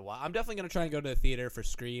theater to watch. I'm definitely gonna try and go to the theater for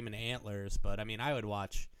Scream and Antlers, but I mean, I'd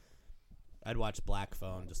watch Black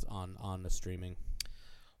Phone just on the streaming.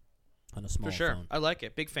 On a small for sure. phone. I like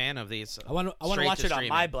it. Big fan of these. I want to watch it on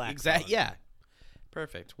my Black phone. Yeah.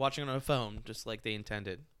 Perfect. Watching it on a phone, just like they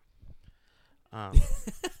intended.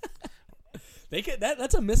 They could.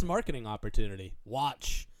 That's a mismarketing opportunity.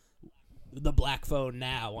 Watch the Black Phone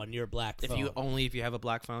now on your Black phone. If you have a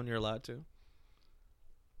Black Phone, you're allowed to.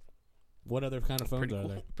 What other kind of phones are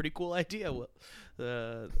there? Pretty cool idea.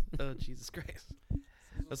 Oh, Jesus Christ.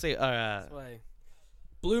 Let's see.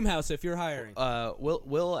 Bloomhouse, if you're hiring.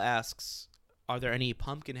 Will asks, are there any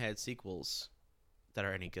Pumpkinhead sequels that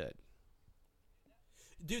are any good?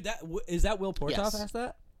 Dude, is that Will Portoff Yes. asked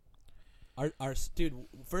that? Dude,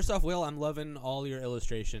 first off, Will, I'm loving all your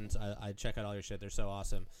illustrations. I check out all your shit. They're so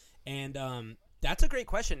awesome. And That's a great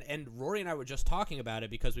question, and Rory and I were just talking about it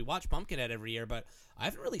because we watch Pumpkinhead every year, but I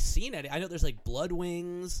haven't really seen it. I know there's like Blood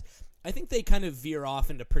Wings. I think they kind of veer off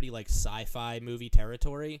into pretty like sci-fi movie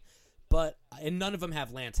territory, and none of them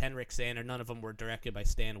have Lance Henriksen, or none of them were directed by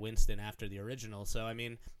Stan Winston after the original. So I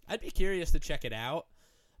mean, I'd be curious to check it out,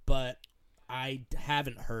 but I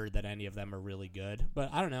haven't heard that any of them are really good. But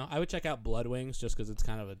I don't know. I would check out Blood Wings just because it's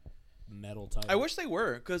kind of a metal title. I wish they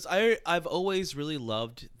were, because I've always really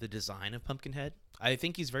loved the design of Pumpkinhead. I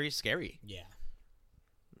think he's very scary. Yeah.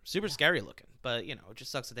 Super scary looking. But, it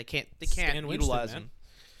just sucks that they can't Stan Winston, utilize man.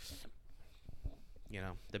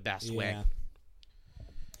 him, the best way.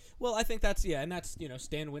 Well, I think that's, and that's,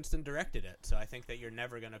 Stan Winston directed it. So I think that you're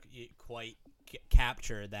never going to quite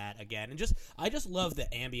capture that again. And I just love the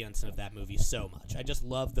ambience of that movie so much. I just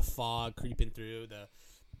love the fog creeping through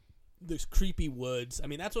those creepy woods. I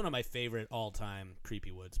mean, that's one of my favorite all-time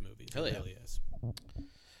creepy woods movies. Hell yeah. It really is.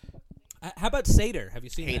 How about Seder? Have you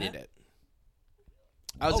seen Hated that? it.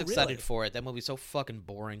 I was excited really? for it. That movie's so fucking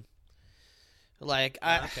boring. Like,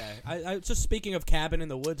 Okay. I just speaking of cabin in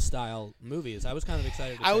the woods style movies, I was kind of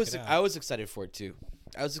excited to I check it out. I was excited for it too.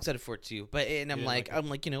 But I'm You like, didn't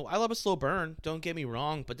like I love a slow burn. Don't get me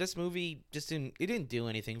wrong, but this movie didn't do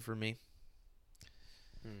anything for me.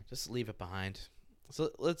 Just leave it behind. So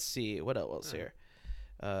let's see what else here.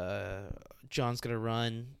 John's gonna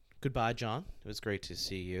run. Goodbye, John. It was great to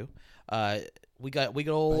see you. We got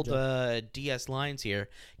old DS lines here.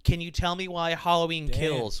 Can you tell me why Halloween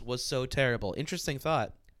Kills was so terrible? Interesting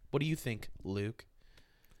thought. What do you think, Luke?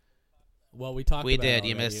 Well, we talked. We about did. It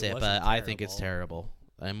You already. missed It it, wasn't but I think it's terrible.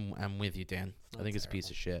 terrible. I'm with you, Dan. I think it's a piece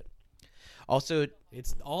of terrible. shit. Also,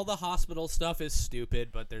 It's all the hospital stuff is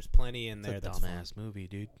stupid, but there's plenty in there it's a that's fun. dumbass movie,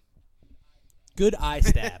 dude. Good eye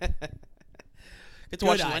stab. Get to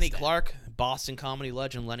watch Good eye Lenny stab. Clark, Boston comedy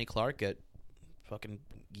legend Lenny Clark, get fucking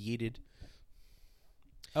yeeted.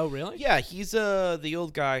 Oh, really? Yeah, he's the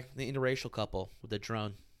old guy, the interracial couple with the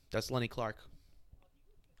drone. That's Lenny Clark,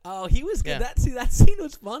 Oh, he was good. Yeah. That scene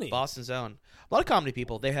was funny. Boston's own. A lot of comedy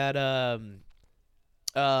people. They had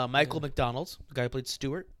Michael McDonald, the guy who played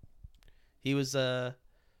Stewart. He was Oh,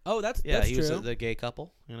 that's he true. was the gay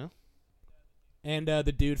couple. And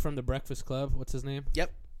the dude from the Breakfast Club. What's his name?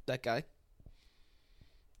 Yep, that guy.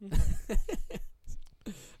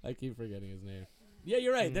 I keep forgetting his name. Yeah,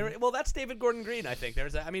 you're right. Well, that's David Gordon Green, I think. I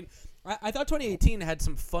thought 2018 had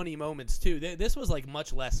some funny moments, too. This was, like,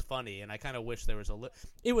 much less funny, and I kind of wish there was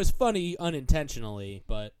It was funny unintentionally,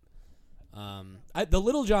 but the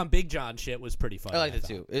Little John, Big John shit was pretty funny. I liked it, thought.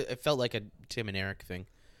 too. It felt like a Tim and Eric thing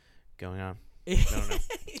going on. I don't know.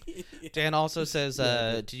 Dan also says,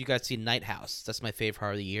 did you guys see Night House? That's my favorite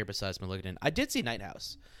horror of the year besides Malignant. I did see Night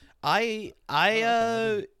House. I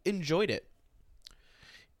enjoyed it.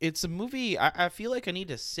 It's a movie, I feel like I need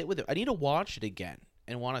to sit with it. I need to watch it again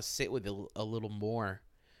and want to sit with it a little more.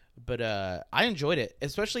 But I enjoyed it,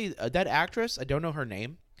 especially that actress. I don't know her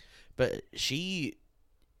name, but she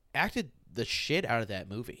acted the shit out of that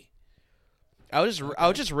movie. I was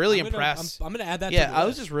just really impressed. I'm gonna add that. Yeah, to the I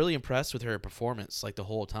was list. just really impressed with her performance, like the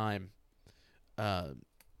whole time.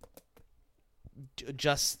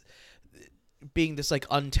 Just being this like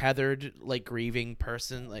untethered, like grieving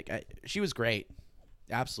person, like she was great,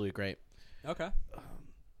 absolutely great. Okay.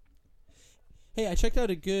 Hey, I checked out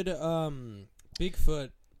a good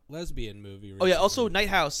Bigfoot lesbian movie recently. Oh yeah, also Night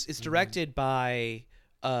House is directed by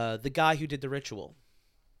the guy who did The Ritual.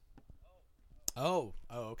 Oh,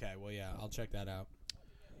 okay. Well, yeah, I'll check that out.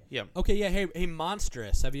 Yeah, Okay, yeah. Hey,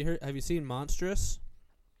 Monstrous. Have you seen Monstrous?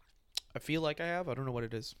 I feel like I have. I don't know what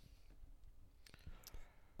it is.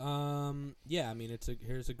 Yeah. I mean,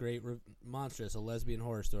 here's a great Monstrous, a lesbian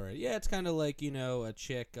horror story. Yeah, it's kind of like a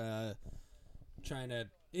chick trying to.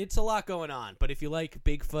 It's a lot going on, but if you like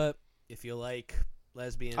Bigfoot, if you like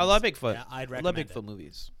lesbians, I love Bigfoot. Yeah, I'd I recommend love it. Bigfoot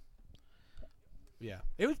movies. Yeah,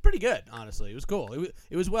 it was pretty good. Honestly, it was cool.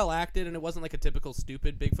 It was well acted, and it wasn't like a typical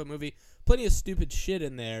stupid Bigfoot movie. Plenty of stupid shit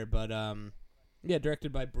in there, but yeah,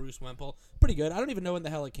 directed by Bruce Wemple. Pretty good. I don't even know when the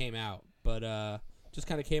hell it came out, but just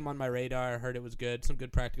kind of came on my radar. Heard it was good. Some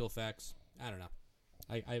good practical effects. I don't know.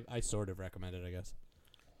 I sort of recommend it, I guess.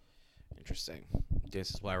 Interesting.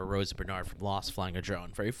 This is why we're Rosa Bernard from Lost flying a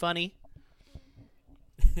drone. Very funny.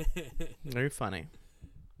 Very funny.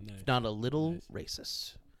 Nice. Not a little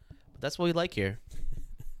racist. But that's what we like here.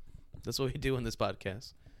 That's what we do in this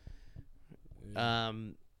podcast.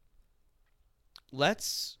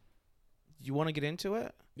 You want to get into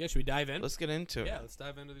it? Yeah, should we dive in? Let's get into it. Yeah, let's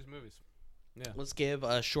dive into these movies. Yeah. Let's give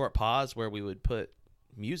a short pause where we would put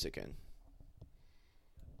music in.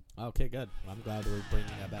 Okay, good. I'm glad we're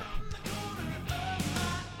bringing that back.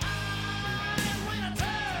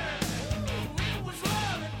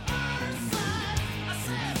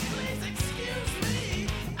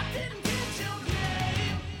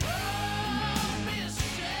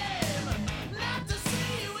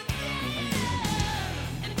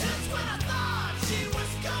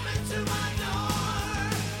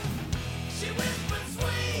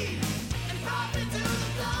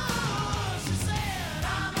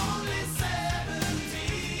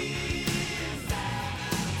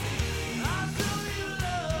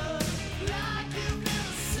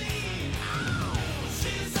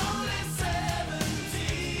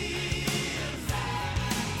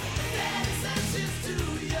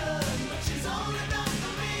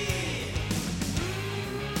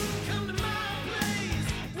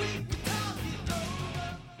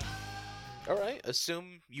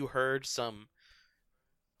 assume you heard some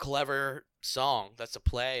clever song that's a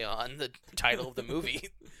play on the title of the movie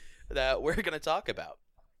that we're going to talk about.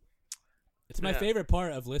 It's my favorite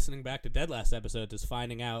part of listening back to Dead Last episodes is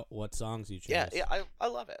finding out what songs you chose. Yeah, I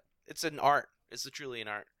love it. It's an art. It's truly an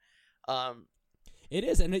art. It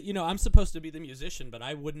is, and I'm supposed to be the musician, but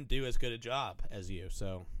I wouldn't do as good a job as you,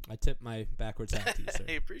 so I tip my backwards hat to you, sir.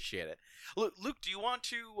 I appreciate it. Luke, do you want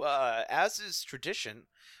to, as is tradition,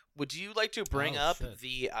 would you like to bring up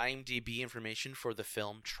the IMDb information for the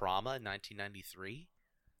film Trauma in 1993?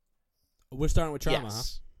 We're starting with Trauma,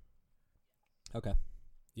 yes. Huh? Okay.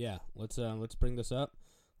 Yeah, let's bring this up.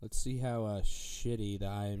 Let's see how shitty the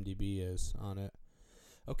IMDb is on it.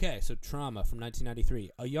 Okay, so Trauma from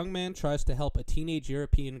 1993. A young man tries to help a teenage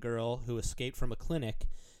European girl who escaped from a clinic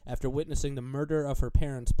after witnessing the murder of her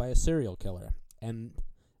parents by a serial killer, and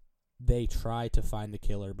they try to find the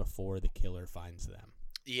killer before the killer finds them.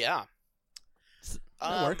 Yeah.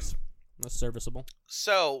 That works. That's serviceable.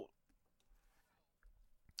 So,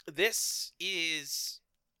 it's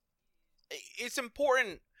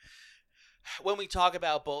important when we talk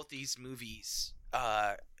about both these movies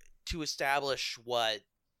to establish what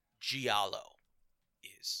giallo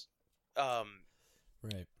is.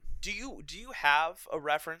 Right. Do you have a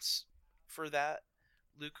reference for that,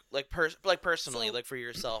 Luke? Like personally, like for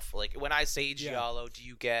yourself, like when I say giallo, do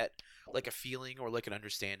you get like a feeling or like an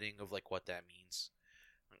understanding of like what that means?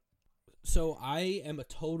 So I am a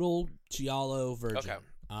total giallo virgin. Okay.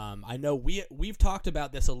 I know we've talked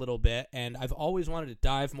about this a little bit, and I've always wanted to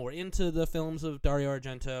dive more into the films of Dario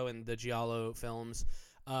Argento and the giallo films.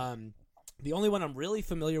 The only one I'm really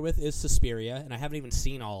familiar with is Suspiria, and I haven't even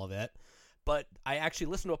seen all of it. But I actually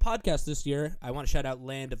listened to a podcast this year. I want to shout out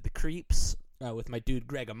Land of the Creeps with my dude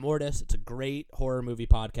Greg Amortis. It's a great horror movie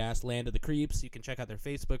podcast, Land of the Creeps. You can check out their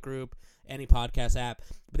Facebook group, any podcast app.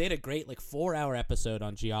 But they had a great 4-hour episode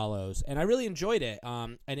on giallos, and I really enjoyed it.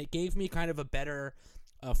 And it gave me kind of a better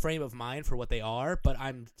frame of mind for what they are, but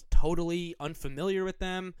I'm totally unfamiliar with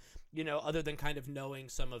them, other than kind of knowing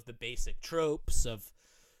some of the basic tropes of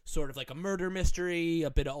sort of like a murder mystery, a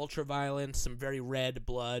bit of ultraviolence, some very red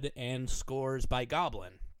blood, and scores by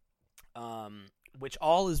Goblin, which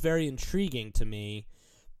all is very intriguing to me.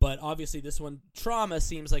 But obviously this one, Trauma,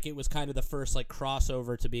 seems like it was kind of the first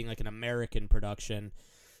crossover to being an American production.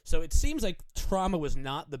 So it seems like Trauma was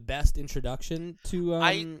not the best introduction to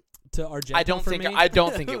Argento. I don't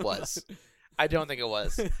think it was.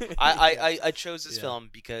 I chose this film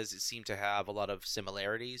because it seemed to have a lot of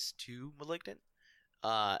similarities to *Malignant*,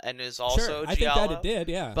 and is also I giallo. think that it did,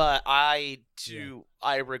 yeah. But I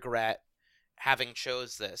regret having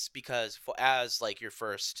chose this because as your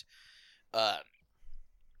first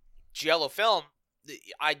giallo film,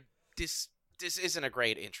 this isn't a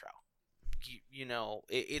great intro.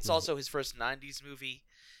 It's also his first 90s movie.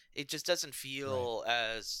 It just doesn't feel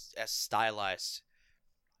as stylized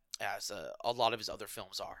as a lot of his other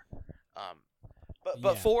films are.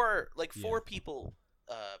 But for people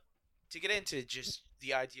to get into just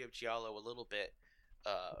the idea of giallo a little bit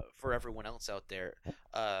for everyone else out there.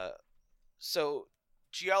 So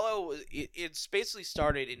giallo, it's basically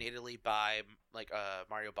started in Italy by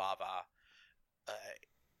Mario Bava.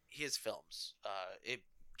 His films.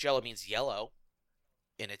 Giallo means yellow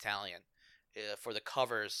in Italian. For the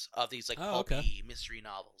covers of these pulpy mystery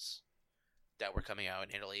novels that were coming out in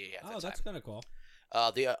Italy at the time. Oh, that's kind of cool.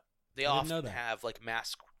 They often have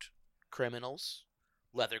masked criminals,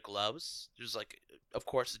 leather gloves. There's of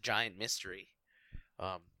course, a giant mystery.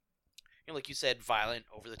 Like you said, violent,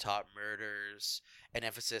 over-the-top murders, an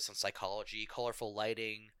emphasis on psychology, colorful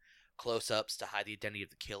lighting, close-ups to hide the identity of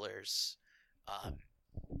the killers.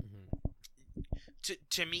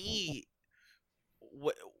 To me,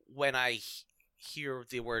 when I hear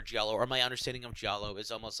the word giallo, or my understanding of giallo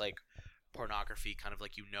is almost like pornography, kind of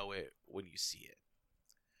it when you see it,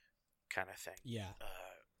 kind of thing. Yeah.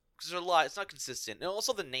 Because there's a lot. It's not consistent, and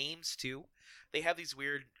also the names too. They have these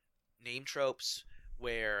weird name tropes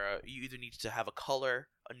where you either need to have a color,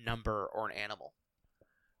 a number, or an animal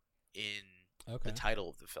in the title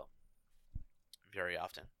of the film. Very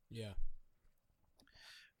often. Yeah.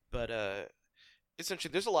 But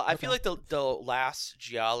essentially, there's a lot. I feel like the last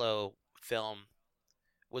giallo film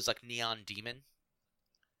was Neon Demon.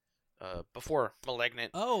 Before *Malignant*.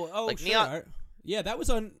 Oh, sure. Neon... Yeah, that was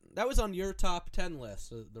on your top 10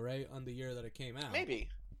 list, right on the year that it came out. Maybe,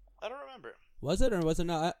 I don't remember. Was it or was it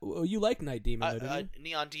not? You like Night Demon, didn't you?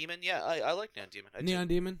 Neon Demon, yeah, I like Neon Demon. Neon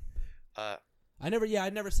Demon. I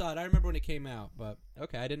never saw it. I remember when it came out, but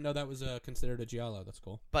okay, I didn't know that was considered a giallo. That's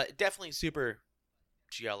cool. But definitely super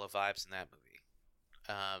giallo vibes in that movie.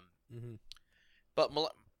 But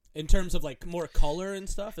In terms of like more color and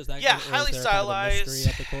stuff, is that Yeah, or is highly there kind of a stylized.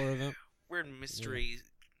 mystery at the core of it? Weird mystery,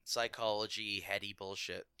 psychology, heady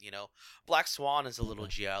bullshit. Black Swan is a little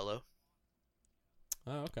Okay. giallo,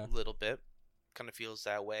 Oh, okay. a little bit. Kind of feels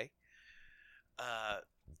that way.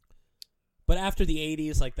 But after the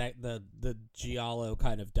 '80s, like that, the giallo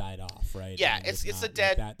kind of died off, right? Yeah, And was it's a not,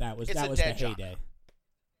 like, dead- that was it's that a was dead the genre. heyday.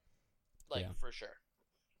 Like Yeah. for sure.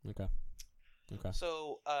 Okay.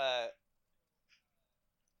 So,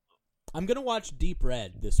 I'm gonna watch Deep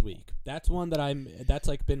Red this week. That's one that that's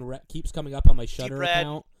like keeps coming up on my Shudder Red.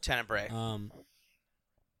 account. Tenebrae.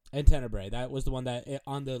 And Tenebrae. That was the one that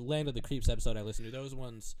on the Land of the Creeps episode I listened to. Those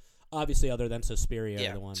ones, obviously, other than Suspiria,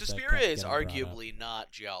 are the ones. that Suspiria kept is getting brought up. arguably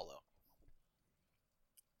not giallo.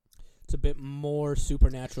 It's a bit more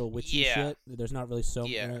supernatural witchy Yeah. shit. There's not really so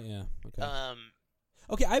Yeah. yeah. Okay. Um,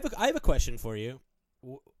 Okay, I have a question for you,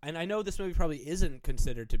 and I know this movie probably isn't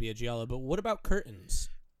considered to be a giallo, but what about Curtains?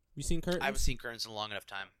 Have you seen Curtains? I haven't seen Curtains in a long enough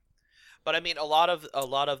time, but I mean, a lot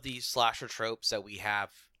of these slasher tropes that we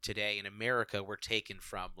have today in America were taken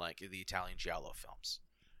from like the Italian giallo films.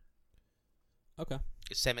 Okay.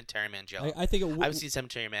 Cemetery Man giallo. I think it I haven't seen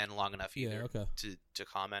Cemetery Man long enough either Yeah. Okay. to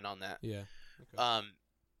comment on that. Yeah. Okay.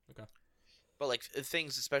 Okay. But like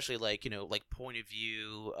things, especially like like point of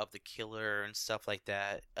view of the killer and stuff like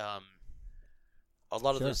that. A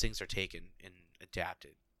lot of Sure. those things are taken and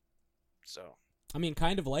adapted. So I mean,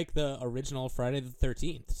 kind of like the original Friday the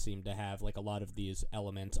 13th seemed to have like a lot of these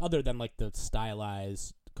elements, other than like the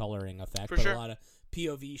stylized coloring effect, For but sure. a lot of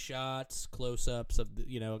POV shots, close-ups of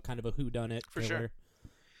kind of a whodunit For killer. sure.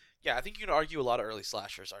 Yeah, I think you can argue a lot of early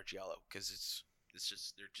slashers are giallo because it's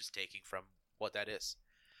just they're just taking from what that is.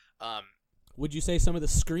 Would you say some of the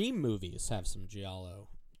Scream movies have some giallo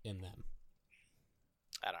in them?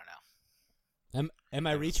 I don't know. Am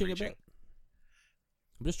I I'm just reaching a reaching. bit?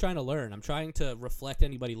 I'm just trying to learn. I'm trying to reflect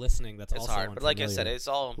anybody listening that's It's also hard, but like I said, unfamiliar it's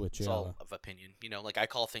all with it's all giallo. of opinion. Like I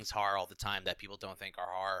call things horror all the time that people don't think are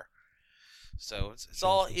horror. So it's Sure,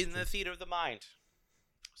 all sure, in sure. the theater of the mind.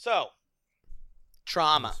 So,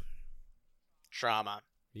 trauma. Yes. Trauma.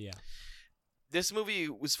 Yeah. This movie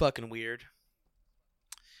was fucking weird.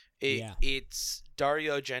 Yeah. It's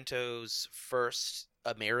Dario Argento's first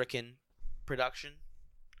American production.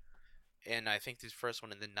 And I think his first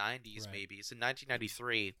one in the 90s, Right. maybe. It's in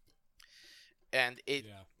 1993. And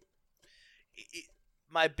Yeah.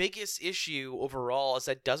 my biggest issue overall is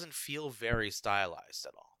that it doesn't feel very stylized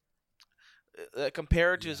at all.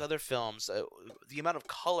 Compared to his Yeah. other films, the amount of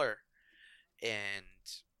color and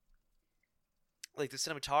like the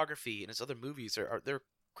cinematography in his other movies they're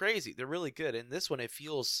crazy. They're really good. And this one, it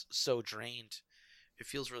feels so drained. It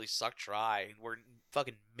feels really sucked dry. And we're in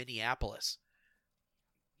fucking Minneapolis.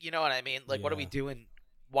 You know what I mean? Like, what are we Yeah. doing?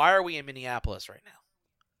 Why are we in Minneapolis right now?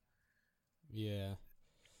 Yeah.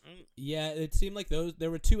 Mm. Yeah, it seemed like there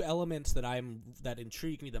were two elements that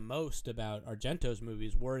intrigued me the most about Argento's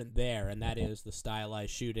movies weren't there, and that is the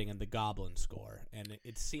stylized shooting and the goblin score. And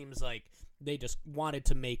it seems like they just wanted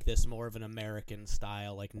to make this more of an American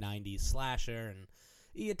style, like 90s slasher, and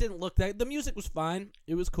it didn't look that the music was fine.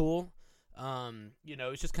 It was cool. It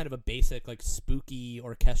was just kind of a basic like spooky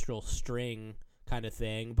orchestral string kind of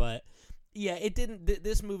thing, but yeah, it didn't.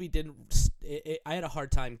 This movie didn't. I had a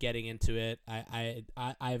hard time getting into it.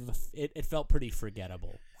 It felt pretty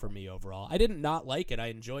forgettable for me overall. I didn't not like it. I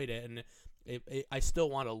enjoyed it, and I still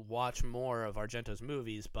want to watch more of Argento's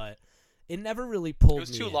movies, but it never really pulled me. It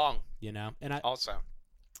was too in, long. And Also,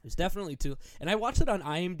 it's definitely too. And I watched it on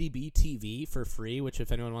IMDb TV for free, which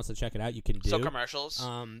if anyone wants to check it out, you can do. so commercials.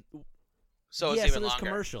 yeah, So it's so even there's longer.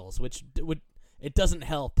 commercials, which would. It doesn't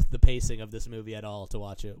help the pacing of this movie at all to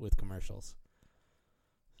watch it with commercials.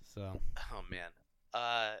 So. Oh man.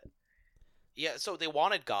 Yeah. So they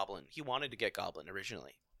wanted Goblin. He wanted to get Goblin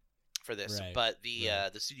originally for this, Right, but the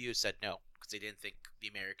studio said no because they didn't think the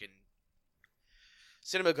American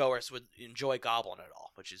cinema goers would enjoy Goblin at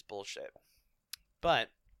all, which is bullshit. But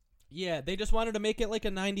Yeah, they just wanted to make it like a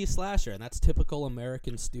 90s slasher, and that's typical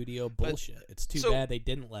American studio bullshit. It's too so- bad they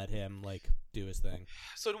didn't let him do his thing.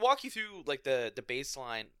 so to walk you through like the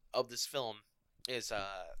baseline of this film is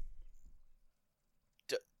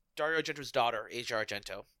Dario Argento's daughter, Asia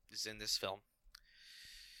Argento, is in this film.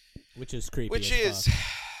 Which is creepy. Which as is fuck.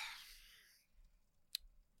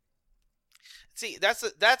 see that's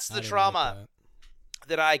the I didn't trauma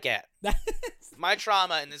that I get. like My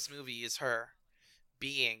trauma in this movie is her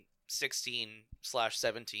being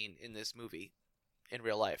 16/17 in this movie in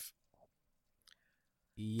real life.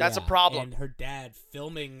 That's a Yeah, problem. And her dad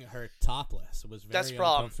filming her topless was very That's a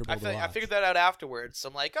problem. uncomfortable I to watch. figured that out afterwards.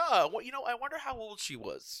 I'm like, oh, well, I wonder how old she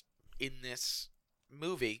was in this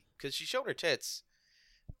movie because she showed her tits,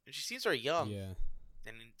 and she seems very young. Yeah.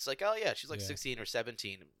 And it's like, oh yeah, she's like 16 or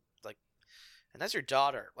 17. Like, and that's your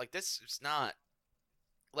daughter. Like, this is not.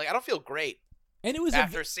 Like, I don't feel great. And it was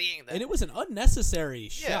after seeing that. And it was an unnecessary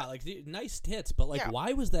shot. Yeah. Like, nice tits, but like,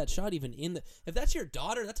 why was that shot even in the? If that's your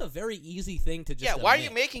daughter, that's a very easy thing to just. Yeah. Why omit, are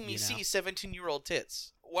you making me see 17-year-old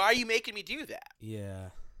tits? Why are you making me do that? Yeah.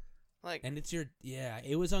 Like, and it's your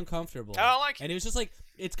it was uncomfortable. I don't like it. And it was just like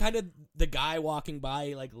it's kind of the guy walking by,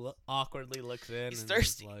 he, like awkwardly looks in. He's and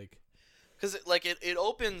thirsty. Like, because it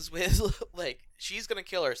opens with like she's gonna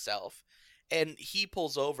kill herself, and he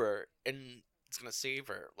pulls over and it's gonna save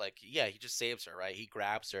her. Like, yeah, he just saves her, right? He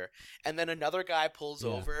grabs her, and then another guy pulls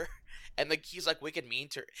over, and like he's like wicked mean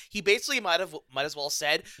to her. He basically might as well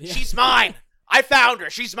said, "She's mine. I found her.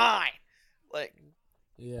 She's mine." Like,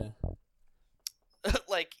 yeah.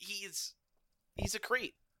 like he's a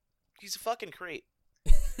creep. He's a fucking creep.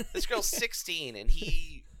 This girl's 16, and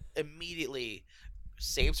he immediately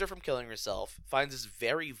saves her from killing herself, finds this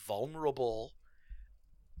very vulnerable,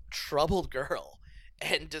 troubled girl,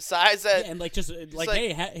 and decides that and like just like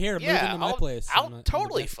hey, here, move into my place. I'll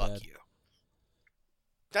totally fuck you.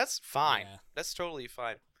 That's fine. Yeah. That's totally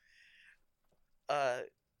fine.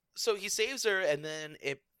 So he saves her, and then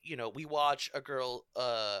we watch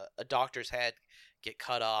a doctor's head get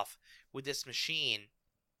cut off with this machine.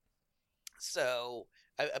 So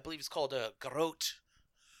I believe it's called a garrote.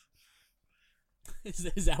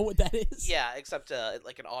 Is that what that is? Yeah, except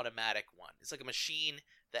like an automatic one. It's like a machine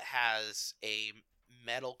that has a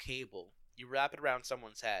metal cable. You wrap it around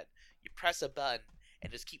someone's head. You press a button,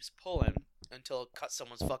 and it just keeps pulling until it cuts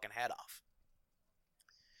someone's fucking head off.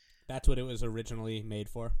 That's what it was originally made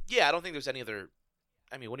for? Yeah, I don't think there's any other.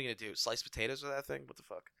 I mean, what are you gonna do? Slice potatoes with that thing? What the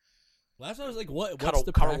fuck? Well, that's what I was like. What's the cut a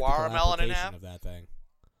practical watermelon in application half? of that thing?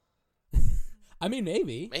 I mean,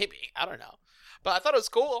 maybe. I don't know, but I thought it was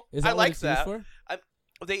cool. Is that I what like it's that. used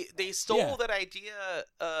for? They stole that idea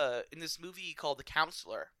in this movie called The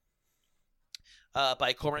Counselor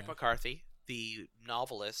by Cormac McCarthy, the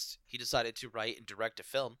novelist. He decided to write and direct a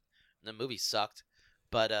film, and the movie sucked.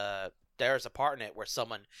 But there's a part in it where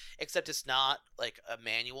except it's not like a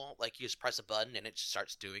manual, like you just press a button and it just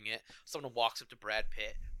starts doing it. Someone walks up to Brad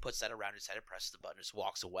Pitt, puts that around his head and presses the button, just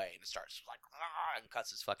walks away, and it starts like, and cuts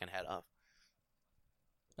his fucking head off.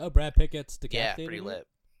 Oh, Brad Pitt gets decapitated? Yeah, pretty lit.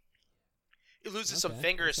 He loses some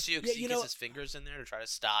fingers too, because he gets his fingers in there to try to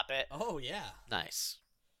stop it. Oh, yeah. Nice.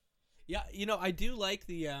 Yeah, I do like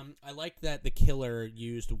I like that the killer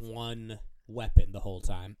used one weapon the whole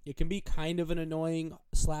time. It can be kind of an annoying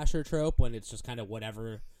slasher trope when it's just kind of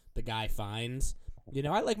whatever the guy finds.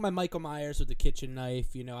 I like my Michael Myers with the kitchen knife.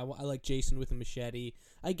 I like Jason with a machete.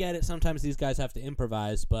 I get it. Sometimes these guys have to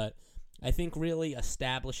improvise, but I think really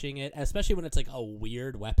establishing it, especially when it's like a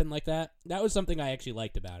weird weapon like that was something I actually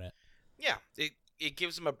liked about it. Yeah, it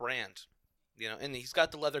gives him a brand, and he's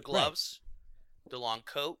got the leather gloves, the long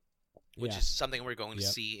coat, which is something we're going to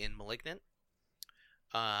see in Malignant.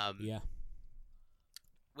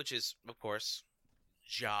 Which is, of course,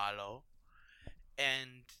 giallo.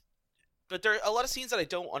 But there are a lot of scenes that I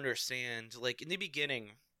don't understand. Like in the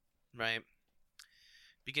beginning, right?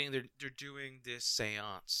 They're doing this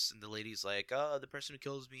seance, and the lady's like, "Oh, the person who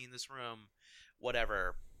kills me in this room,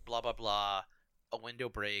 whatever, blah blah blah." A window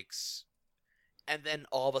breaks, and then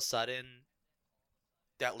all of a sudden,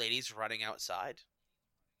 that lady's running outside.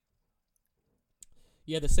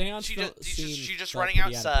 Yeah, the seance. She's just running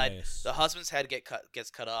outside. The husband's head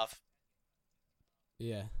gets cut off.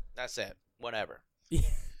 Yeah, that's it. Whatever.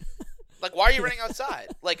 Like, why are you running outside?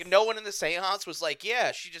 Like, no one in the seance was like,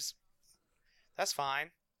 "Yeah, that's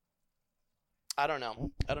fine." I don't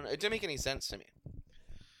know. It didn't make any sense to me.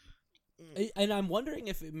 And I'm wondering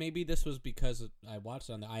if maybe this was because I watched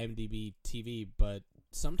it on the IMDb TV, but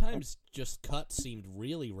sometimes just cuts seemed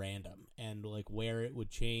really random and like where it would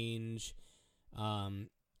change.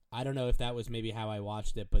 I don't know if that was maybe how I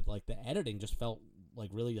watched it, but like the editing just felt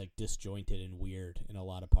like really like disjointed and weird in a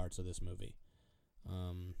lot of parts of this movie.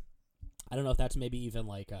 I don't know if that's maybe even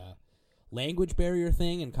like a language barrier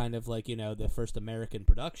thing and kind of like, the first American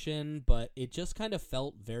production, but it just kind of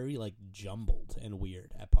felt very like jumbled and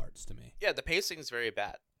weird at parts to me. Yeah, the pacing is very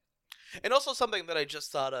bad. And also something that I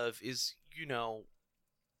just thought of is,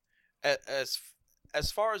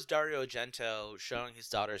 as far as Dario Argento showing his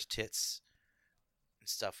daughter's tits and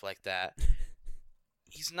stuff like that,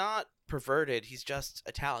 he's not perverted, he's just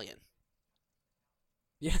Italian.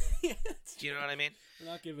 Yeah. Do you know what I mean? I'm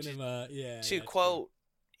not giving him a... Yeah. To quote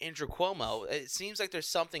Andrew Cuomo, it seems like there's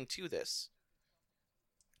something to this.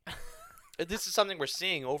 This is something we're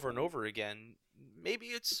seeing over and over again. Maybe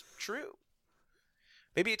it's true.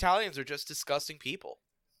 Maybe Italians are just disgusting people.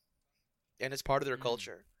 And it's part of their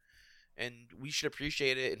culture. and we should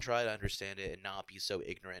appreciate it and try to understand it and not be so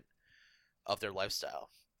ignorant of their lifestyle.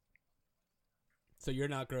 So you're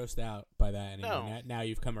not grossed out by that anymore. No. Now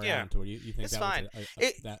you've come around Yeah. to where you think It's that fine.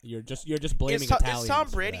 was that you're just blaming Is Italians. Tom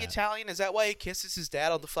for Brady that. Italian? Is that why he kisses his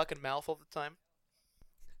dad on the fucking mouth all the time?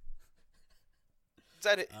 Is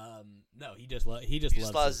that it? No, he just He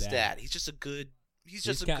just loves his dad. He's just a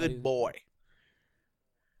good boy.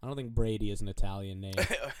 I don't think Brady is an Italian name.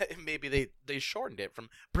 Maybe they shortened it from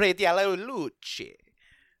Bredialo Lucci.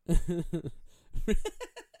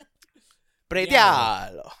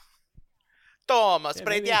 Bredialo. Thomas Yeah,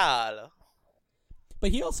 maybe Bredialo.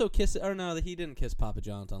 But he also kissed. Or no, he didn't kiss Papa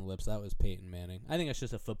John's on the lips. That was Peyton Manning. I think that's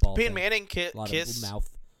just a football. Peyton thing. Manning A lot kiss of mouth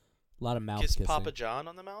kiss kissing. Papa John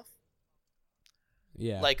on the mouth?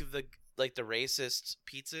 Yeah. Like the racist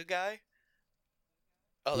pizza guy?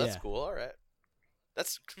 Oh, that's Yeah. cool. All right.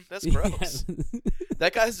 That's gross.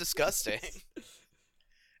 That guy's disgusting.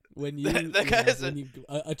 When you, That guy's when you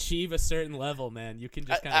achieve a certain level, man, you can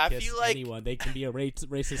just I kind of kiss feel like- anyone. They can be a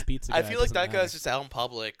racist pizza guy. I feel like it that doesn't guy's matter. just out in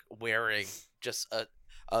public wearing just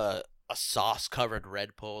a sauce covered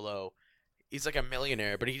red polo. He's like a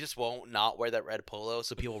millionaire, but he just won't not wear that red polo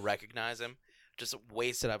so people recognize him. Just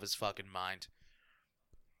wasted out of his fucking mind.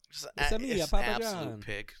 Just It's me, it's an Papa absolute John.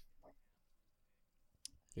 pig.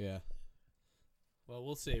 Yeah. Well,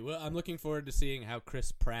 we'll see. Well, I'm looking forward to seeing how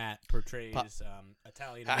Chris Pratt portrays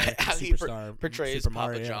Italian American How he superstar portrays Super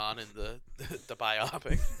Papa Mario. John in the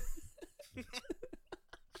biopic.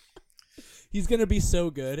 He's gonna be so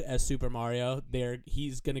good as Super Mario.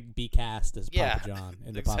 He's gonna be cast as Yeah, Papa John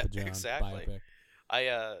in the Papa John exactly. biopic.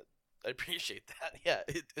 I appreciate that. Yeah,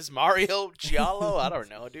 is Mario Giallo? I don't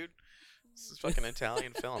know, dude. This is fucking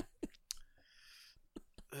Italian film.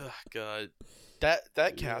 Ugh, God,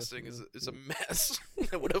 that casting is a mess.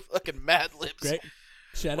 What a fucking Mad Libs. Greg,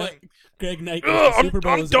 shut up. Like, Greg Knight. "Ugh, The Super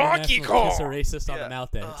Bowl I'm is Donkey International Kiss a Kong!" Racist on Yeah. the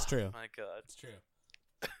Mouth Day. Oh, It's true. My God, It's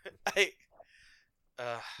true.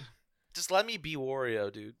 just let me be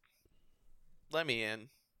Wario, dude. Let me in.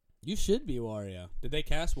 You should be Wario. Did they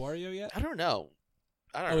cast Wario yet? I don't know.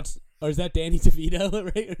 Or is that Danny DeVito?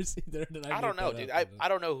 Right? Or did I don't make know, that dude. up? I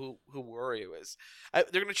don't know who Wario is.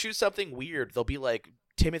 They're gonna choose something weird. They'll be like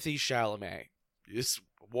Timothy Chalamet. It's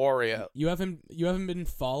Wario. You haven't been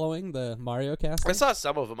following the Mario casting? I saw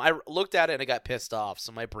some of them. I looked at it and I got pissed off,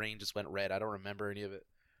 so my brain just went red. I don't remember any of it.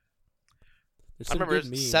 There's I some remember good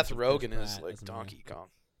memes Seth of Chris Rogen is Pratt like as Mario. Donkey Kong.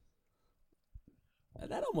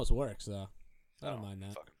 That almost works though. I don't mind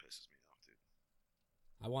that. Fucking pisses me off,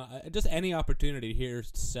 dude. I want just any opportunity to hear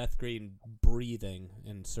Seth Green breathing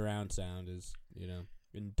in surround sound is,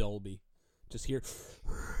 in Dolby. Just hear.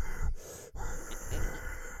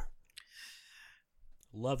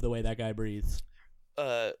 Love the way that guy breathes.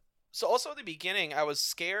 So also in the beginning, I was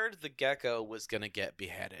scared the gecko was gonna get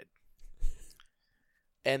beheaded,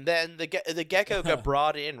 and then the gecko got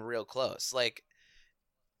brought in real close. Like,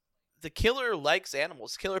 the killer likes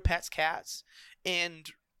animals. Killer pets cats, and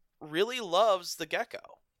really loves the gecko.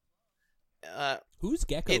 Whose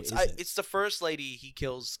gecko is it? It's the first lady he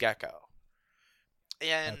kills gecko.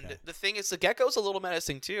 And Okay. the thing is, the gecko's a little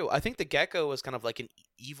menacing too. I think the gecko is kind of like an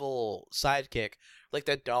evil sidekick, like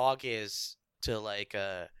that dog is to like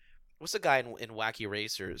what's the guy in Wacky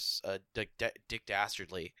Racers, Dick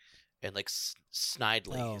Dastardly, and like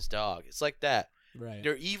Snidely, his dog. It's like that. Right.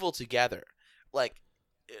 They're evil together. Like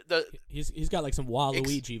He's got like some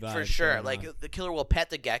Waluigi vibes for sure. going Like on. the killer will pet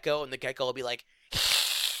the gecko, and the gecko will be like,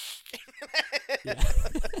 Yeah.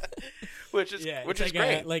 which is it's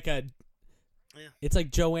great. Yeah. It's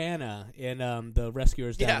like Joanna in the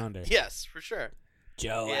Rescuers Down Under. Yes, for sure.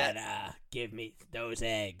 Joanna, give me those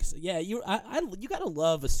eggs. Yeah, you gotta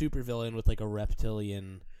love a supervillain with like a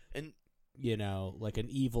reptilian, And like an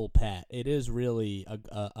evil pet. It is really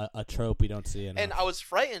a trope we don't see enough. and I was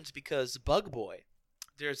frightened because Bug Boy,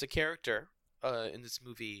 there's a character in this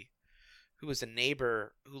movie who is a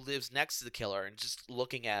neighbor who lives next to the killer and just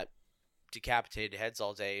looking at decapitated heads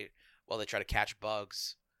all day while they try to catch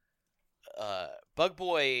bugs. Bug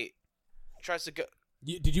Boy tries to go.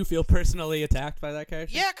 Did you feel personally attacked by that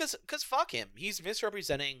character? Yeah, cause fuck him. He's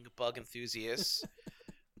misrepresenting bug enthusiasts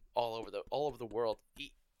all over the world.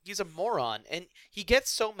 He's a moron, and he gets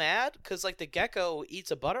so mad because like the gecko eats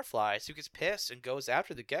a butterfly, so he gets pissed and goes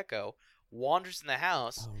after the gecko, wanders in the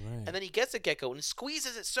house, Oh, right. and then he gets the gecko and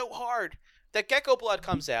squeezes it so hard that gecko blood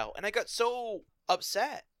comes out, and I got so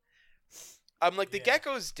upset. I'm like, the Yeah,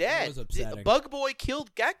 gecko's dead. was upsetting. Bug Boy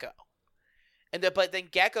killed Gecko, but then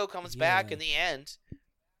Gecko comes back Yeah. in the end.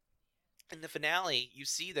 In the finale, you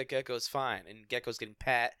see that Gecko's fine, and Gecko's getting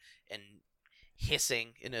pet and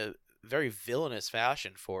hissing in a very villainous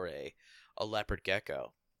fashion for a leopard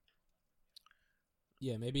gecko.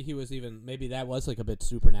 Yeah, maybe he was even. Maybe that was like a bit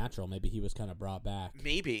supernatural. Maybe he was kind of brought back.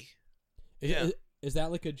 Maybe. Is, Yeah. is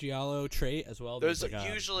that like a Giallo trait as well? There's like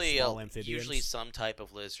usually small amphibians? usually some type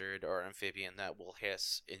of lizard or amphibian that will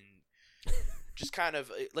hiss in just kind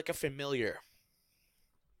of like a familiar,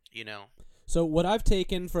 you know. So what I've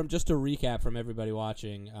taken from, just to recap from everybody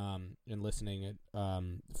watching and listening,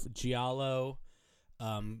 Giallo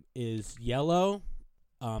is yellow.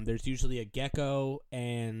 There's usually a gecko,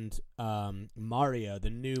 and Mario, the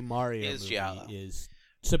new Mario Is movie, Giallo.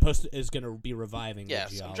 is going to be reviving. Yes,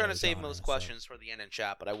 the I'm Giallo trying to save genre, most so- questions for the end in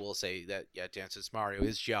chat, but I will say that Dance's Mario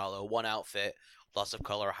is Giallo, one outfit, lots of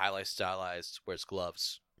color, highlight stylized, wears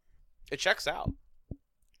gloves. It checks out.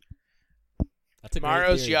 That's a great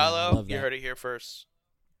Mario's theory, man. I Giallo. love You that. heard it here first.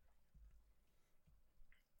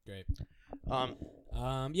 Great.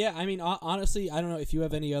 Yeah, I mean, honestly, I don't know if you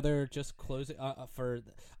have any other just closing for.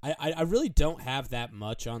 I really don't have that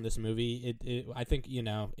much on this movie. I think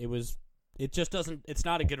it just doesn't. It's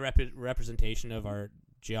not a good representation of our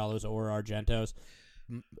Giallos or Argentos,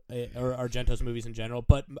 or Argentos movies in general.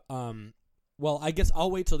 But well, I guess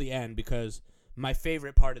I'll wait till the end because my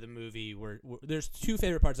favorite part of the movie there's two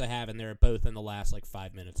favorite parts I have, and they're both in the last like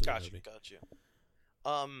 5 minutes of the movie. Got you.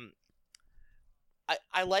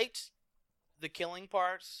 I liked the killing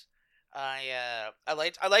parts. I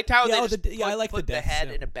liked how Yeah, they I like put the the deaths, head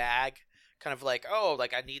yeah. in a bag, kind of like, oh,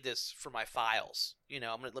 like I need this for my files.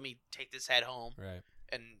 Let me take this head home Right.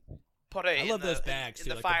 and put it I in love the, those bags, in too,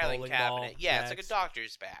 the like the filing bowling cabinet. ball Yeah, it's like a bags.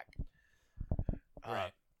 doctor's bag.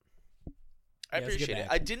 Right. I Yeah, it's a good appreciate it. bag.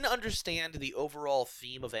 I didn't understand the overall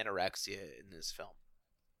theme of anorexia in this film.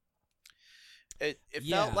 It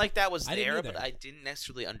Yeah, felt like that was I didn't there, either. but I didn't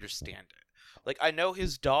necessarily understand it. Like, I know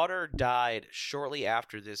his daughter died shortly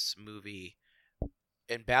after this movie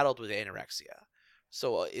and battled with anorexia.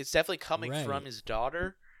 So it's definitely coming Right. from his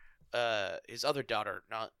daughter, his other daughter,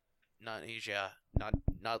 not Asia,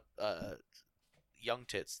 not young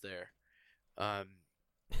tits there.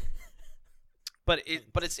 But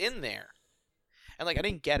it's in there. And like I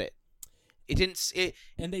didn't get it.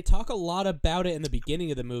 And they talk a lot about it in the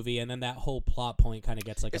beginning of the movie, and then that whole plot point kind of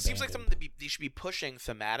gets like It seems like abandoned. something they should be pushing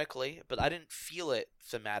thematically, but I didn't feel it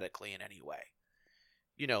thematically in any way.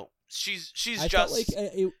 She's I just felt like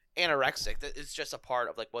anorexic. That is just a part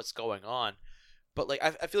of like what's going on. But like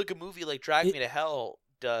I feel like a movie like Drag Me to Hell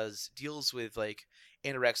deals with like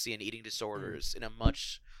anorexia and eating disorders in a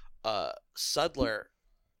much subtler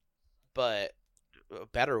but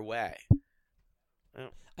better way.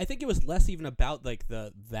 I think it was less even about like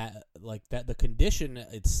the condition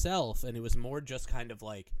itself, and it was more just kind of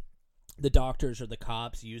like the doctors or the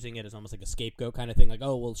cops using it as almost like a scapegoat kind of thing. Like,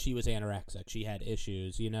 oh well, she was anorexic, she had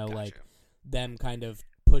issues, Gotcha. like them kind of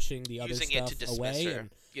pushing the other Using stuff it to dismiss away. her.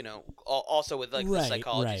 And, Also with like the Right,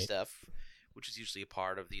 psychology right. stuff, which is usually a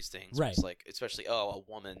part of these things. Where Right. It's like, especially a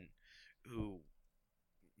woman who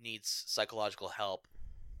needs psychological help,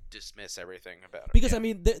 dismiss everything about her. because Yeah. I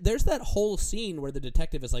mean, there's that whole scene where the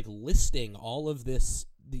detective is like listing all of these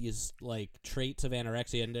like traits of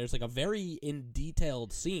anorexia, and there's like a very in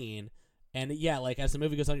detailed scene. And yeah, like as the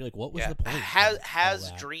movie goes on, you're like, what was the point? has of all has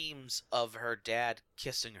that? dreams of her dad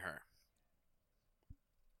kissing her.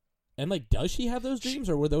 And like, does she have those dreams,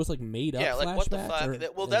 or were those like made up? Yeah, like what the flashbacks,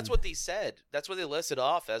 fuck? or- That's and- what they said. That's what they listed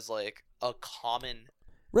off as like a common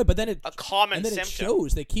Right, but then it common and then symptom. it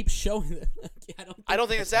shows. They keep showing. I don't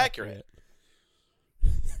think it's accurate.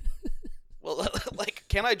 Well, like,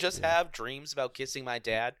 can I just have dreams about kissing my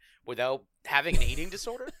dad without having an eating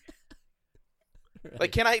disorder? Right.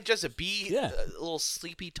 Like, can I just be Yeah. a little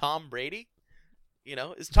sleepy Tom Brady?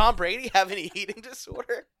 Is Tom Brady having an eating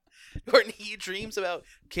disorder? Or he dreams about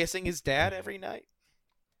kissing his dad every night?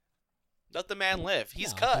 Let the man live.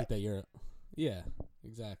 He's No, I cut. think that you're. Yeah,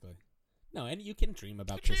 exactly. No, and you can dream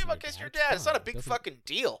about You dream kissing about your kissing your dad. dad. It's not a fine. big Doesn't- fucking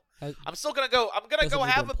deal. has- I'm still gonna go. I'm gonna doesn't go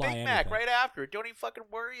need to have a imply Big Mac anything. right after. Don't even fucking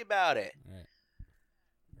worry about it.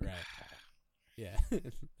 Right. Yeah,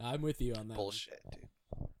 I'm with you on that. one. Bullshit, dude.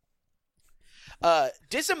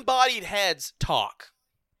 Disembodied heads talk.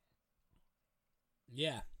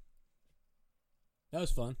 Yeah, that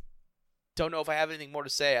was fun. Don't know if I have anything more to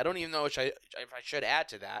say. I don't even know if I should add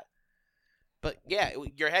to that. But yeah,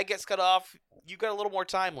 your head gets cut off. You got a little more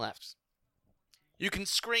time left. You can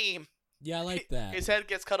scream. Yeah, I like that. His head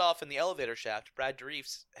gets cut off in the elevator shaft. Brad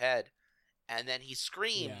Dourif's head, and then he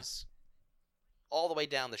screams all the way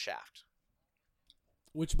down the shaft.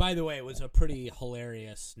 Which, by the way, was a pretty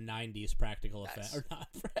hilarious '90s practical effect. Nice. Or not?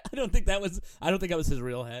 I don't think that was his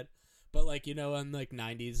real head. But like in like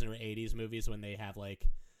 '90s or '80s movies when they have like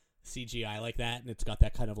CGI like that, and it's got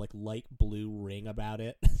that kind of like light blue ring about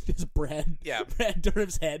it. Just Brad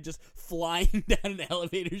Dourif's head just flying down an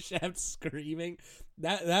elevator shaft, screaming.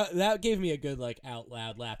 That gave me a good like out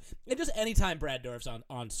loud laugh. And just anytime Brad Dourif's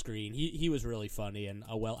on screen, he was really funny. And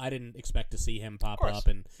I didn't expect to see him pop up.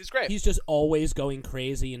 And he's great. He's just always going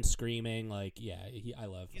crazy and screaning. Like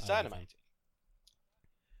He's dynamite.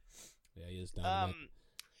 Yeah, he is dynamite.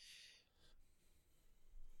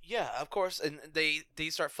 Yeah, of course, and they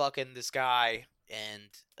start fucking this guy and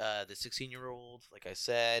the 16-year-old. Like I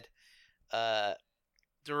said, the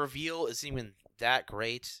reveal isn't even that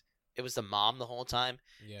great. It was the mom the whole time.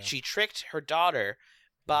 Yeah. She tricked her daughter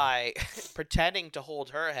by pretending to hold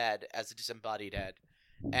her head as a disembodied head,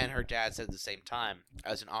 and her dad's head at the same time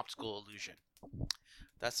as an optical illusion.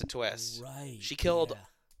 That's the twist. Right. She killed.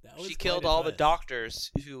 Yeah. She killed all the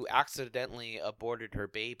doctors who accidentally aborted her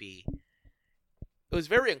baby. It was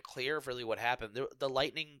very unclear really what happened. The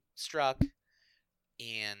lightning struck,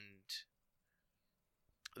 and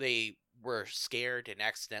they were scared and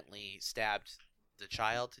accidentally stabbed the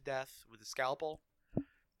child to death with a scalpel.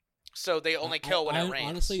 So they only kill when it rains.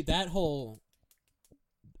 Honestly, that whole...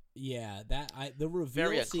 Yeah, the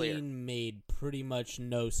reveal scene made pretty much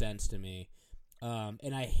no sense to me.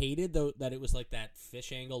 And I hated that it was like that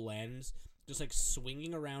fish angle lens, just like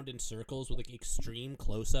swinging around in circles with like extreme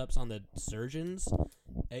close-ups on the surgeons.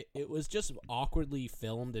 It was just awkwardly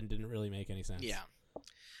filmed and didn't really make any sense. Yeah,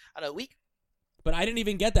 I know but I didn't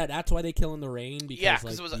even get that. That's why they kill in the rain.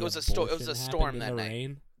 Because it was a storm that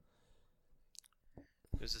night.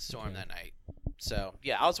 It was a storm that night. So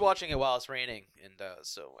yeah, I was watching it while it's raining, and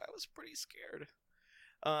so I was pretty scared.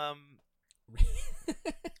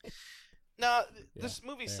 No, this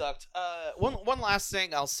movie sucked. One last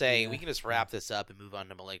thing I'll say. We can just wrap this up and move on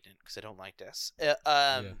to Malignant because I don't like this.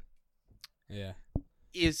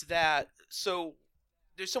 Is that so?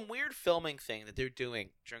 There's some weird filming thing that they're doing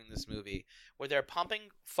during this movie where they're pumping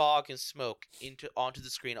fog and smoke onto the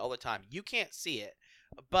screen all the time. You can't see it,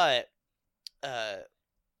 but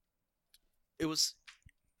it was.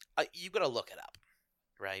 You gotta look it up,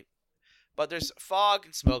 right? But there's fog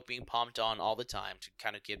and smoke being pumped on all the time to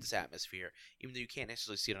kind of give this atmosphere. Even though you can't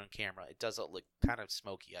necessarily see it on camera, it does look kind of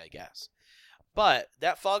smoky, I guess. But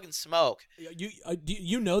that fog and smoke.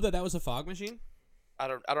 You know that was a fog machine? I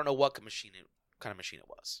don't know what kind of machine it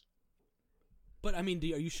was. But I mean,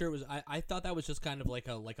 are you sure it was? I thought that was just kind of like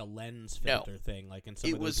a lens filter thing, like in some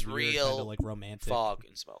it of those was weird, real kind of like romantic fog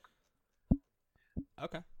and smoke.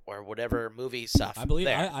 Okay. Or whatever movie stuff. I believe.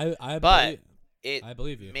 There. I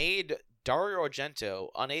believe you. Made Dario Argento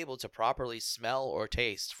unable to properly smell or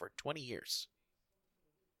taste for 20 years.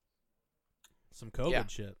 Some COVID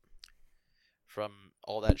shit. From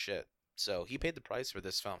all that shit. So he paid the price for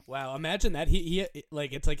this film. Wow, imagine that he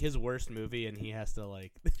like it's like his worst movie, and he has to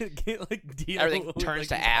like deal. Everything with, turns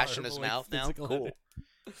to ash in his mouth now. Cool.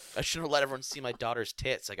 I shouldn't have let everyone see my daughter's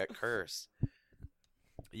tits. I got cursed.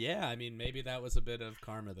 Yeah, I mean maybe that was a bit of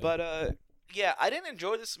karma there. But yeah, I didn't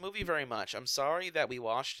enjoy this movie very much. I'm sorry that we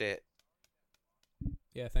watched it.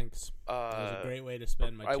 Yeah, thanks. It was a great way to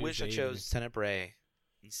spend my Tuesday wish I chose Tenebrae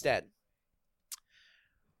instead.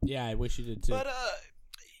 Yeah, I wish you did too. But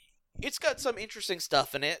it's got some interesting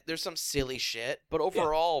stuff in it. There's some silly shit, but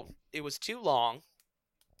overall, it was too long.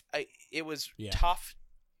 It was tough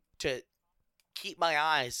to keep my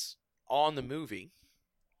eyes on the movie.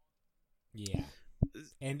 Yeah.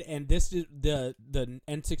 And this is the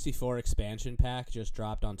N64 expansion pack just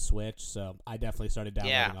dropped on Switch, so I definitely started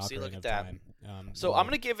downloading Ocarina of Time. So I'm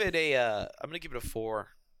gonna give it a 4.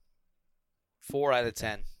 4 out of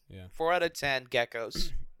 10. Yeah. 4 out of 10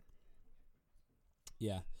 geckos.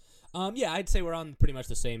 Yeah. Yeah, I'd say we're on pretty much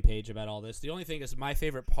the same page about all this. The only thing is my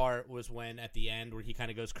favorite part was when at the end where he kind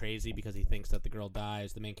of goes crazy because he thinks that the girl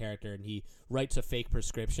dies, the main character, and he writes a fake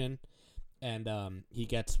prescription. And he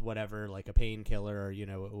gets whatever, like a painkiller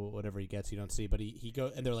or whatever he gets, you don't see. But he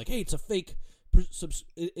go and they're like, "Hey, it's a fake,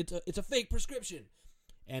 it's a fake prescription."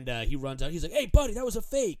 And he runs out. He's like, "Hey, buddy, that was a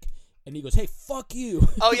fake." And he goes, "Hey, fuck you."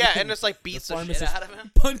 Oh yeah, and just like beats the shit out of him,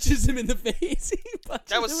 punches him in the face.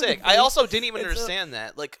 That was sick. I also didn't even understand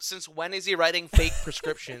that. Like, since when is he writing fake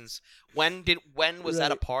prescriptions? When was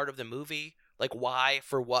that a part of the movie? Like, why?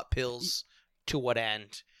 For what pills? To what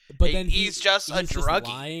end? But then he's just a druggie.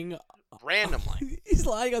 Lying. Randomly. He's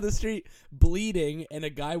lying on the street, bleeding, and a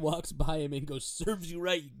guy walks by him and goes, "Serves you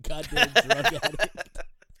right, you goddamn drug addict."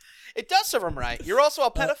 It does serve him right. You're also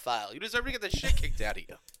a pedophile. You deserve to get the shit kicked out of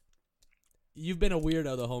you. You've been a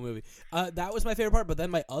weirdo the whole movie. That was my favorite part, but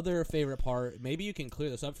then my other favorite part, maybe you can clear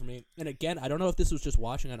this up for me. And again, I don't know if this was just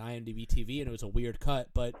watching on IMDb TV and it was a weird cut,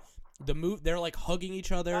 but they're like hugging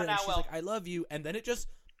each other, and she's like, "I love you," and then it just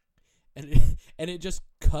and it just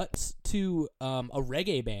cuts to a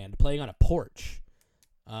reggae band playing on a porch.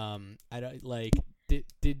 I don't like.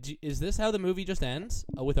 Is this how the movie just ends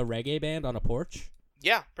with a reggae band on a porch?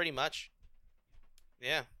 Yeah, pretty much.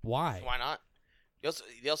 Yeah. Why? Why not?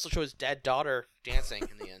 They also show his dead daughter dancing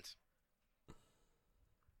in the end.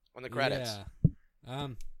 On the credits. Yeah.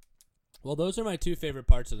 Well, those are my two favorite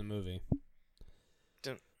parts of the movie.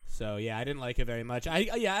 So yeah, I didn't like it very much.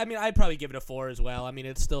 I mean, I'd probably give it a 4 as well. I mean,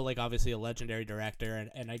 it's still like obviously a legendary director,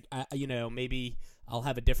 and I maybe I'll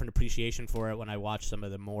have a different appreciation for it when I watch some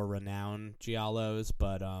of the more renowned giallos.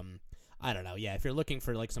 But I don't know. Yeah, if you're looking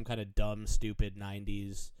for like some kind of dumb, stupid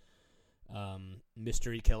 '90s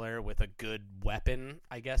mystery killer with a good weapon,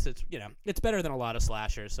 I guess it's better than a lot of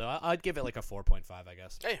slashers. So I'd give it like a 4.5, I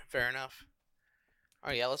guess. Hey, fair enough. All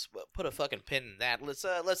right, yeah, let's put a fucking pin in that.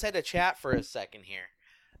 Let's head to chat for a second here.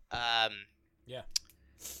 Yeah.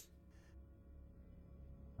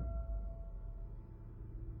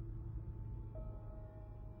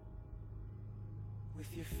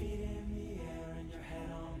 With your feet in the air and your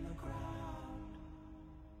head on the ground,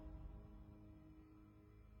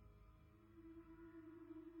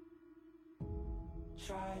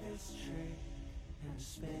 try this trick and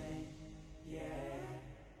spin it, yeah.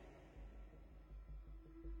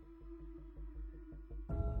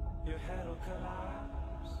 Your head'll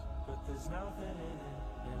collapse, but there's nothing in it,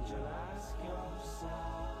 and you'll ask yourself,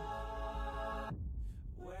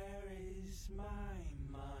 where is my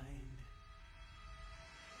mind?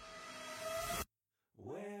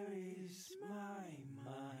 Where is my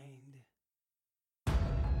mind?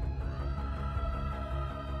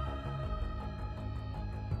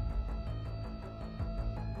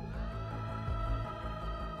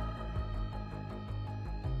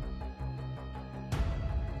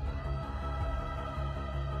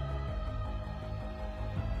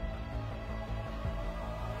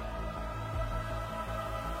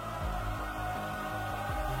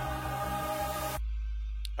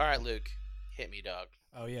 All right, Luke, hit me, dog.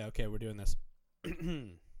 Oh yeah. Okay, we're doing this.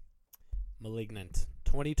 Malignant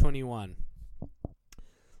 2021.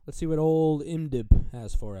 Let's see what old IMDb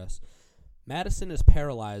has for us. Madison is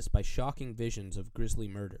paralyzed by shocking visions of grisly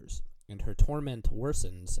murders, and her torment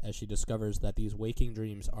worsens as she discovers that these waking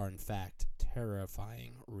dreams are in fact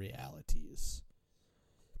terrifying realities.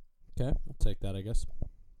 Okay, we'll take that, I guess.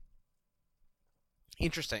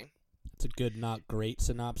 Interesting. It's a good, not great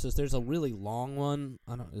synopsis. There's a really long one.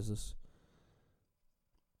 Is this...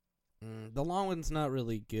 the long one's not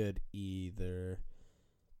really good either.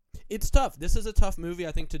 It's tough. This is a tough movie,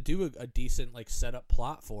 I think, to do a decent like setup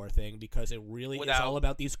plot for thing, because it really is all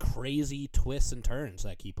about these crazy twists and turns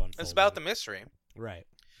that keep unfolding. It's about the mystery. Right.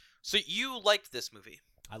 So you liked this movie.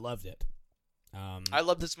 I loved it. I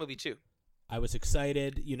loved this movie too. I was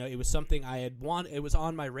excited. It was something I had wanted. It was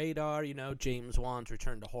on my radar. James Wan's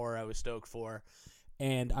Return to Horror. I was stoked for.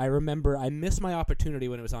 And I remember I missed my opportunity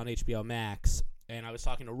when it was on HBO Max. And I was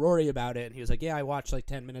talking to Rory about it, and he was like, yeah, I watched like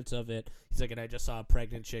 10 minutes of it. He's like, and I just saw a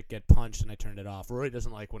pregnant chick get punched, and I turned it off. Rory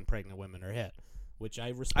doesn't like when pregnant women are hit, which I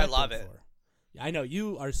respect. I love him it. for. I know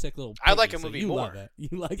you are a sick little piggy, I like a so movie you more. love it. You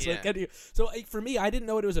like Yeah. So for me, I didn't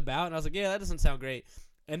know what it was about, and I was like, yeah, that doesn't sound great.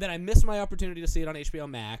 And then I missed my opportunity to see it on HBO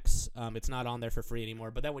Max. It's not on there for free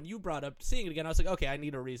anymore. But then when you brought up seeing it again, I was like, okay, I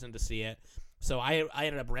need a reason to see it. So I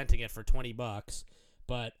ended up renting it for $20.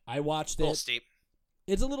 But I watched it. A little steep.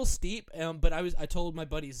 It's a little steep, but I told my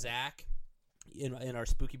buddy Zach in our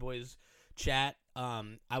Spooky Boys chat,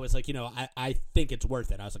 I was like, I think it's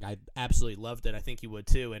worth it. I was like, I absolutely loved it. I think you would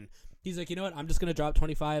too. And he's like, you know what? I'm just going to drop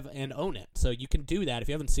 $25 and own it. So you can do that. If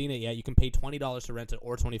you haven't seen it yet, you can pay $20 to rent it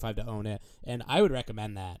or $25 to own it. And I would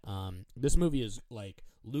recommend that. This movie is like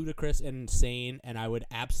ludicrous and insane, and I would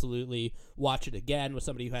absolutely watch it again with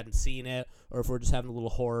somebody who hadn't seen it, or if we're just having a little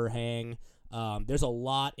horror hang. There's a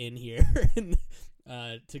lot in here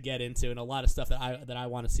to get into, and a lot of stuff that I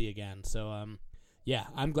want to see again. So yeah,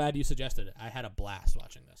 I'm glad you suggested it. I had a blast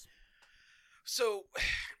watching this. So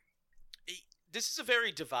this is a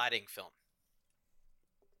very dividing film.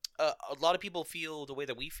 A lot of people feel the way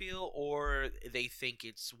that we feel, or they think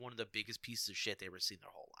it's one of the biggest pieces of shit they've ever seen in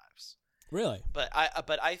their whole lives. Really? But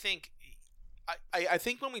I think I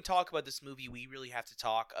think when we talk about this movie, we really have to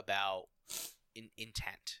talk about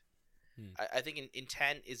intent. I think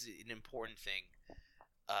intent is an important thing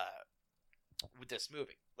with this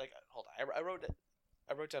movie. Like, hold on, I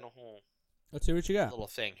wrote down a whole Let's see what you got. little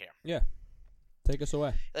thing here. Yeah, take us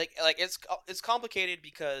away. Like it's complicated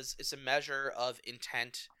because it's a measure of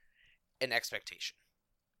intent and expectation.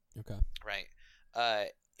 Okay.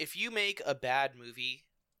 Right. If you make a bad movie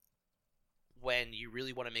when you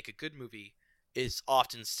really want to make a good movie, it's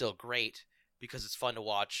often still great because it's fun to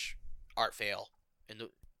watch art fail in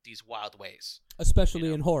these wild ways. Especially You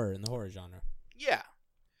know? in horror, in the horror genre. Yeah.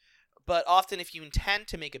 But often if you intend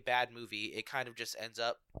to make a bad movie, it kind of just ends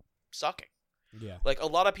up sucking. Yeah. Like, a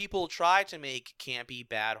lot of people try to make campy,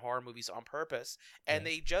 bad horror movies on purpose, and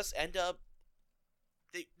Yeah. they just end up...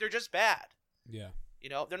 They're just bad. Yeah. You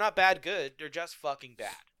know? They're not bad good. They're just fucking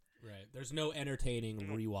bad. Right. There's no entertaining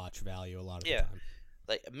rewatch value a lot of Yeah. the time.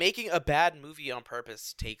 Like, making a bad movie on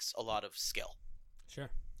purpose takes a lot of skill, Sure.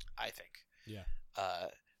 I think. Yeah.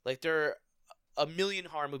 Like, there are a million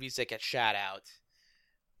horror movies that get shat out.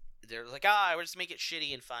 They're like, we'll just make it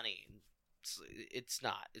shitty and funny. It's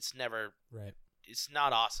not. It's never... Right. It's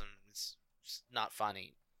not awesome. It's not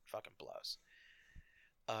funny. It fucking blows.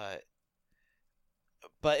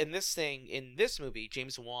 But in this movie,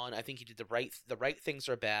 James Wan, I think he did the right things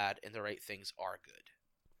are bad and the right things are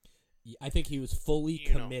good. I think he was fully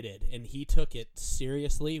You know. committed, and he took it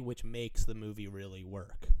seriously, which makes the movie really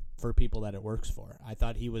work for people that it works for. I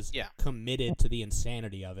thought he was Yeah. committed to the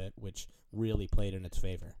insanity of it, which really played in its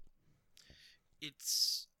favor.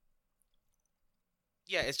 It's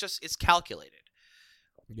calculated.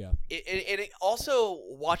 Yeah. It also,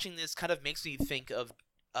 watching this kind of makes me think of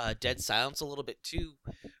Dead Silence a little bit too,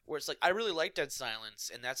 where it's like, I really like Dead Silence,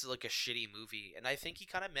 and that's like a shitty movie, and I think he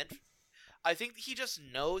kind of I think he just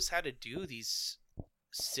knows how to do these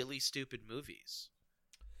silly, stupid movies.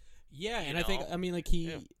 Yeah, You and I think know? like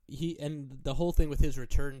he and the whole thing with his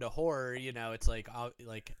return to horror, it's like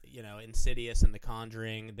Insidious and The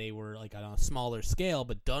Conjuring, they were like on a smaller scale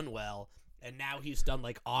but done well, and now he's done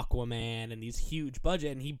like Aquaman and these huge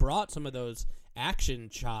budget, and he brought some of those action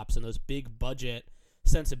chops and those big budget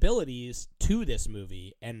sensibilities to this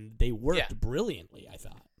movie, and they worked brilliantly, I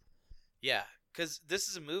thought. Yeah, because this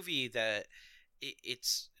is a movie that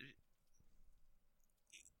it's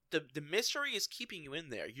the mystery is keeping you in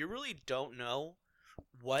there. You really don't know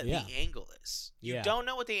what Yeah. the angle is. You Yeah. don't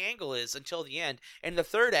know what the angle is until the end, and the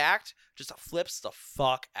third act just flips the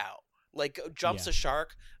fuck out. Like, jumps Yeah. the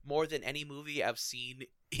shark more than any movie I've seen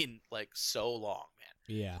in like so long,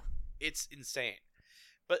 man. Yeah. It's insane.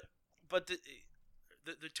 But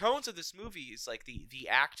the tones of this movie is like the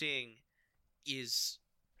acting is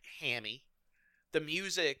hammy. The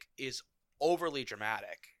music is overly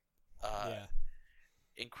dramatic. Yeah.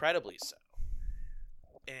 Incredibly so.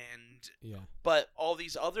 And Yeah. but all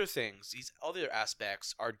these other things, these other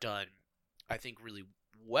aspects are done, I think, really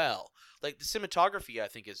well. Like, the cinematography, I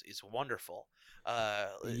think, is wonderful.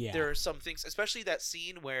 Yeah. There are some things, especially that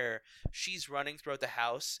scene where she's running throughout the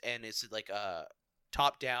house and it's like a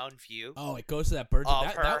top-down view. Oh, it goes to that bird. Of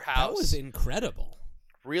That her that was house. incredible.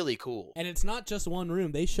 Really cool. And it's not just one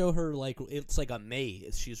room. They show her like it's like a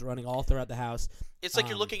maze. She's running all throughout the house. It's like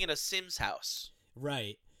you're Um, looking at a Sims house,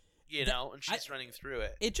 Right. you know, and she's running through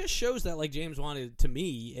it. It just shows that like James Wan, to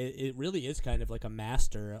me, it really is kind of like a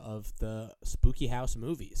master of the spooky house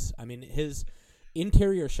movies. I mean, his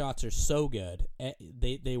interior shots are so good.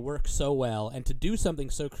 They work so well, and to do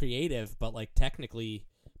something so creative but like technically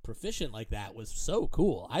proficient like that was so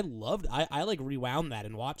cool. I loved. I like rewound that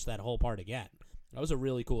and watched that whole part again. That was a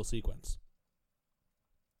really cool sequence.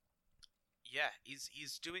 Yeah,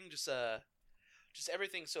 he's doing just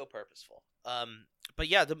everything so purposeful. But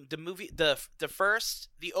yeah, the movie, the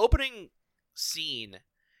opening scene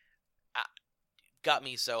got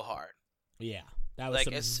me so hard. Yeah, that was Like,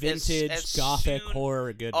 some as vintage gothic soon-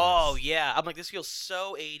 horror goodness. Oh yeah, I'm like, this feels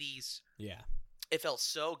so 80s. Yeah. It felt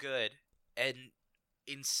so good and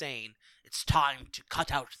insane. It's time to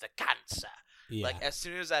cut out the cancer. Yeah. Like, as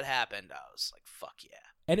soon as that happened, I was like, fuck yeah.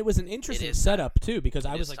 And it was an interesting is setup too, because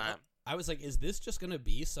I It was is like, time. is this just gonna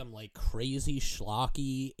be some like crazy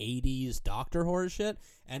schlocky '80s doctor horror shit?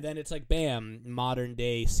 And then it's like, bam, modern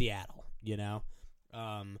day Seattle, you know.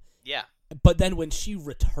 Yeah. But then when she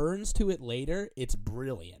returns to it later, it's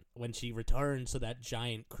brilliant. When she returns to that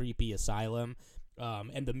giant creepy asylum,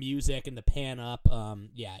 and the music and the pan up,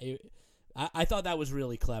 I thought that was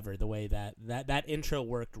really clever. The way that intro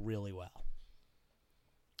worked really well.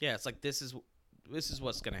 Yeah, it's like, this is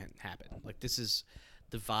what's gonna happen. Like, this is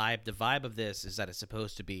the vibe. The vibe of this is that it's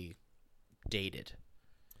supposed to be dated.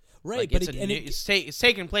 Right, Like, but it's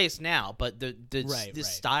taking place now, but the Right, right.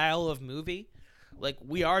 style of movie, like,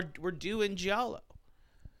 we're doing giallo.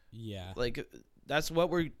 yeah. Like, that's what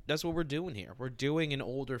we're doing here. We're doing an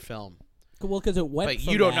older film. Well, because it went. But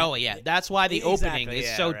from you don't that- know it yet. That's why the Exactly, opening is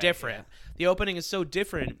yeah, so right, different. The opening is so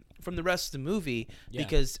different from the rest of the movie Yeah.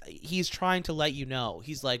 because he's trying to let you know.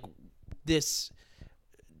 He's like, this.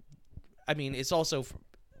 I mean, it is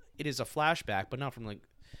a flashback, but not from like.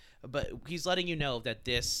 But he's letting you know that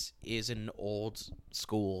this is an old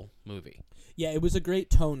school movie. Yeah, it was a great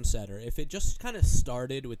tone setter. If it just kind of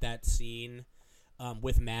started with that scene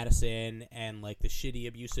with Madison and like the shitty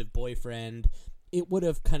abusive boyfriend, it would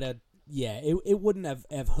have kind of it wouldn't have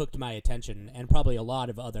hooked my attention, and probably a lot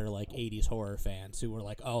of other like 80s horror fans who were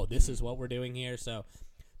like, "Oh, this is what we're doing here." So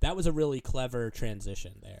that was a really clever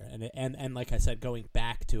transition there. And like I said, going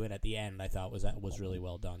back to it at the end, I thought was really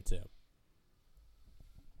well done too.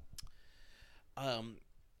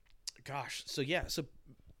 Gosh. So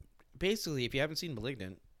basically, if you haven't seen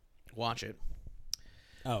 *Malignant*, watch it.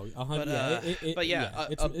 Oh, But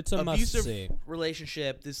it's a abusive must-see.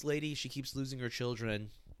 relationship. This lady, she keeps losing her children.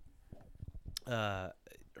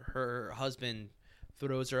 Her husband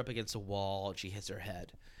throws her up against a wall, and she hits her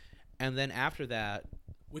head. And then after that,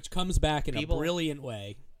 Which comes back in People- a brilliant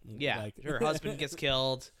way. yeah, her husband gets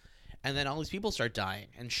killed, and then all these people start dying,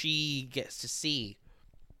 and she gets to see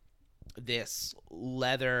this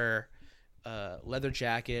leather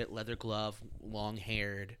jacket, leather glove,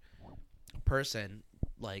 long-haired person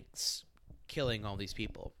like killing all these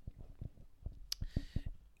people.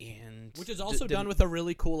 And Which is also done with a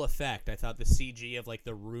really cool effect. I thought the CG of like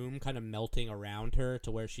the room kind of melting around her to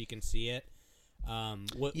where she can see it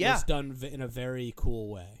was done in a very cool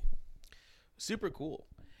way. super cool.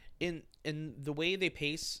 In the way they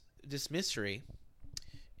pace this mystery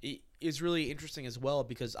is really interesting as well,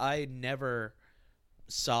 because I never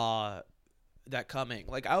saw that coming.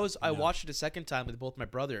 Like I watched it a second time with both my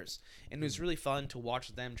brothers, and it was really fun to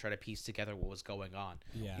watch them try to piece together what was going on.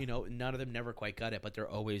 Yeah. You know, none of them never quite got it, but they're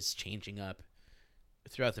always changing up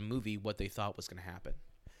throughout the movie what they thought was going to happen.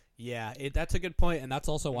 Yeah, that's a good point, and that's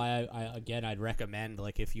also why I'd recommend,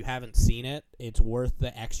 like, if you haven't seen it, it's worth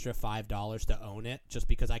the extra $5 to own it, just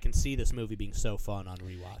because I can see this movie being so fun on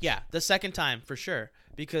rewatch. Yeah, the second time for sure,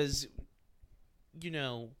 because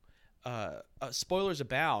spoilers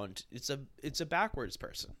abound. It's a backwards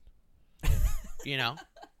person. Yeah,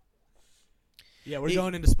 we're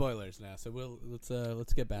going into spoilers now, so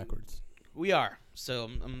let's get backwards. We are. So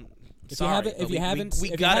I'm If sorry. you haven't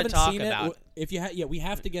talk seen about it, we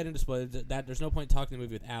have to get into spoilers. That there's no point talking the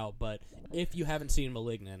movie without. But if you haven't seen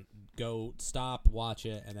 *Malignant*, go stop, watch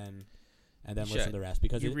it, and then listen to the rest,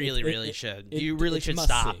 because you really should. You really should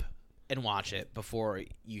stop and watch it before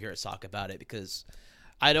you hear us talk about it, because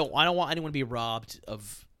I don't want anyone to be robbed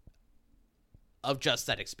of just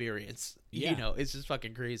that experience. Yeah. You know, it's just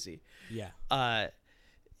fucking crazy. Yeah.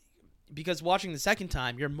 Because watching the second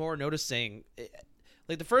time, you're more noticing.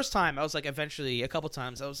 Like the first time, I was like, eventually, a couple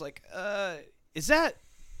times, I was like, is that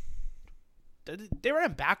they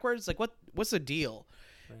ran backwards? Like, what's the deal?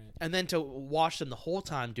 Right. And then to watch them the whole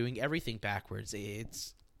time doing everything backwards,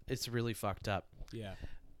 it's really fucked up. Yeah.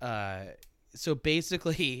 So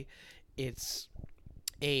basically, it's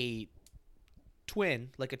a twin,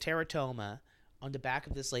 like a teratoma, on the back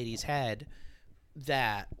of this lady's head,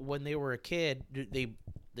 that when they were a kid,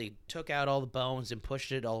 they took out all the bones and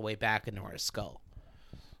pushed it all the way back into her skull.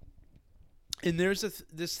 And there's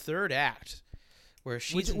this third act where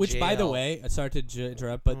she's in which by the jail. way, sorry to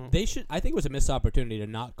interrupt, but they should. I think it was a missed opportunity to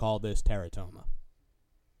not call this teratoma.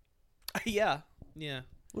 yeah.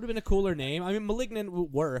 Would have been a cooler name. I mean, *Malignant*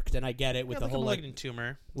 worked, and I get it with the like whole a malignant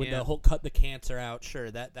tumor. with Yeah. the whole cut the cancer out.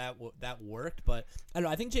 Sure, that worked, but I don't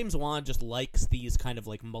know. I think James Wan just likes these kind of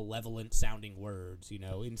like malevolent sounding words,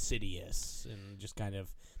 insidious and just kind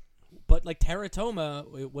of. But like teratoma,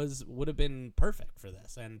 would have been perfect for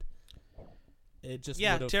this, and it just would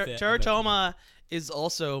have fit a bit more. teratoma is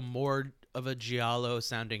also more of a giallo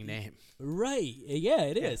sounding name. Right? Yeah,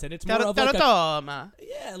 it is, and it's more of like teratoma.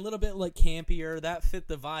 a little bit like campier. That fit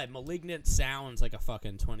the vibe. *Malignant* sounds like a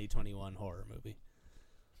fucking 2021 horror movie.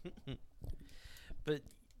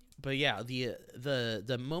 But yeah,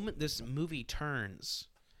 the moment this movie turns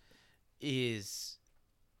is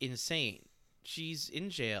insane. She's in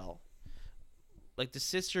jail. Like, the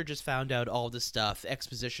sister just found out all this stuff,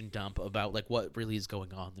 exposition dump about like what really is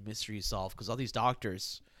going on, the mystery is solved, because all these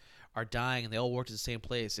doctors are dying and they all work at the same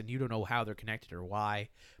place, and you don't know how they're connected or why,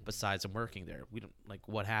 besides them working there. We don't like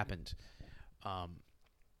what happened.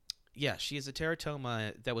 Yeah, she has a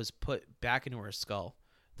teratoma that was put back into her skull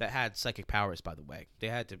that had psychic powers, by the way. They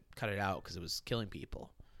had to cut it out because it was killing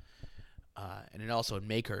people. And it also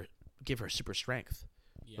would give her super strength,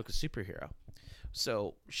 like a superhero.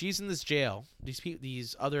 So she's in this jail.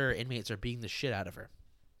 These other inmates are beating the shit out of her.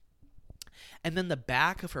 And then the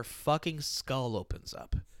back of her fucking skull opens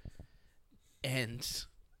up. And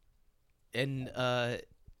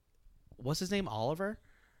what's his name? Oliver?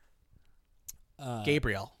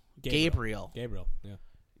 Gabriel. Yeah.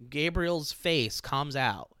 Gabriel's face comes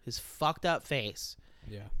out. His fucked up face.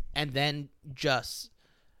 Yeah. And then just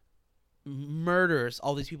murders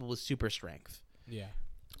all these people with super strength. Yeah.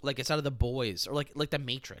 Like it's out of The Boys or like the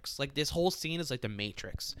Matrix. Like this whole scene is like the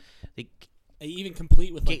Matrix. Even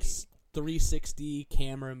complete with like Ga- 360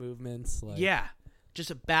 camera movements. Like, Yeah,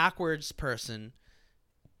 just a backwards person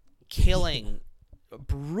killing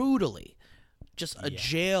brutally, just a Yeah.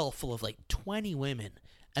 jail full of like 20 women,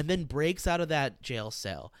 and then breaks out of that jail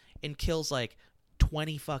cell and kills like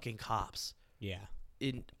 20 fucking cops Yeah.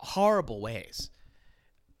 in horrible ways.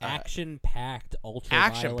 Action-packed, ultra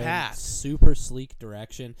Action-packed. super sleek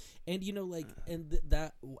direction, and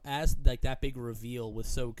that as like that big reveal was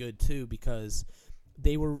so good too because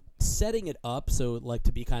they were setting it up so like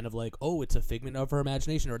to be kind of like, oh, it's a figment of her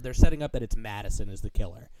imagination, or they're setting up that it's Madison as the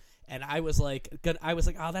killer. And I was like,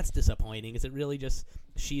 oh, that's disappointing. Is it really just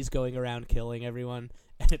she's going around killing everyone?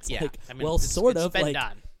 And it's Yeah, like, I mean, well, it's sort of been like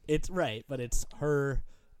done. it's right, but it's her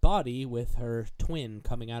body with her twin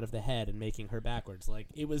coming out of the head and making her backwards. Like,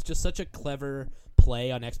 it was just such a clever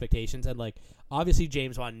play on expectations, and like obviously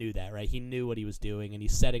James Wan knew that, right? He knew what he was doing, and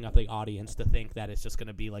he's setting up the audience to think that it's just going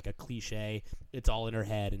to be like a cliche, it's all in her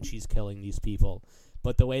head and she's killing these people.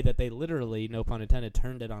 But the way that they literally, no pun intended,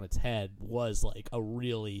 turned it on its head was like a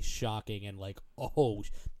really shocking and like,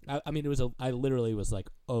 I mean, I literally was like,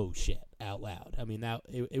 oh shit, out loud. I mean, that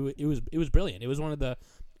it was brilliant. It was one of the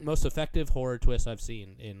most effective horror twists I've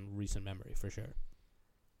seen in recent memory, for sure.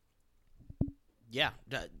 Yeah,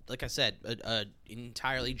 like I said,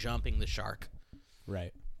 entirely jumping the shark.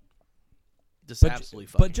 Right. Just absolutely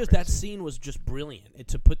fucking But just crazy. that scene was just brilliant.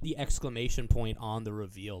 To put the exclamation point on the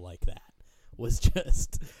reveal like that was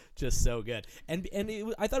just so good. And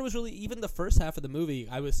I thought it was really, even the first half of the movie,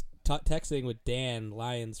 I was texting with Dan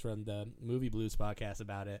Lyons from the Movie Blues podcast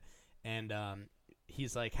about it, and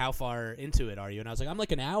he's like, how far into it are you? And I was like, I'm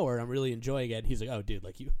like an hour. I'm really enjoying it. And he's like, oh, dude,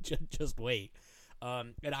 like you just wait.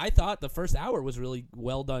 And I thought the first hour was really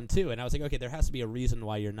well done too. And I was like, okay, there has to be a reason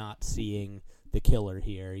why you're not seeing the killer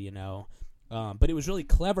here, you know? But it was really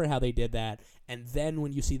clever how they did that. And then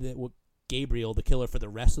when you see Gabriel, the killer, for the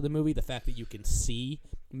rest of the movie, the fact that you can see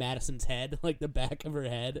Madison's head, like the back of her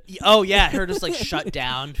head. Oh yeah, her just like shut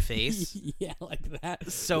down face. Yeah, like that.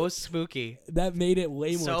 So spooky. That made it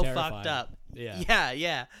way more So terrifying. fucked up.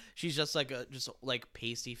 Yeah. She's just like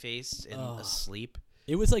pasty faced and asleep.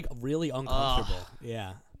 It was like really uncomfortable.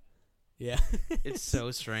 Yeah. It's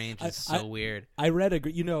so strange. It's so weird. I read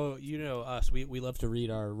us. We love to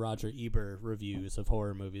read our Roger Ebert reviews of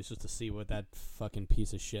horror movies just to see what that fucking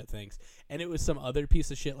piece of shit thinks. And it was some other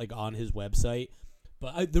piece of shit like on his website.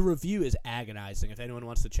 But the review is agonizing. If anyone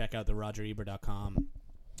wants to check out the RogerEbert.com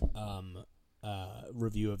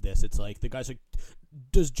review of this, it's like the guy's like,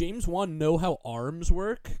 "Does James Wan know how arms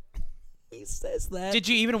work?" He says that. Did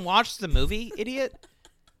you even watch the movie, idiot?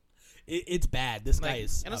 It's bad. This guy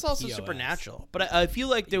is, and it's also POS. supernatural. But I feel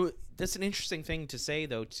like that's an interesting thing to say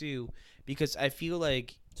though too, because I feel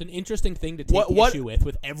like it's an interesting thing to take issue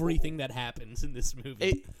with everything that happens in this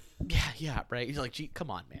movie. Yeah, right. You're like, gee,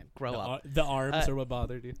 come on, man, grow up. The arms are what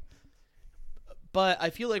bothered you. But I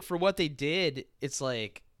feel like for what they did, it's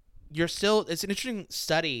like it's an interesting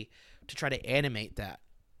study to try to animate that.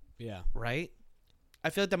 Yeah. Right? I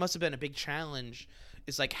feel like that must have been a big challenge.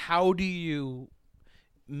 It's like, how do you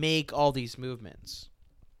make all these movements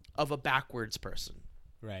of a backwards person?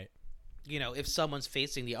 Right. You know, if someone's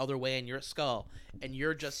facing the other way in your skull and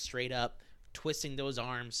you're just straight up twisting those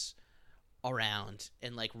arms around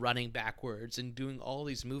and like running backwards and doing all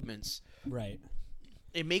these movements. Right.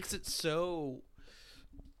 It makes it so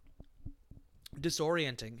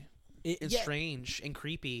disorienting and strange and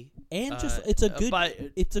creepy, and just it's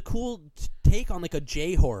a cool take on like a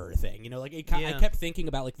J horror thing, you know, like I kept thinking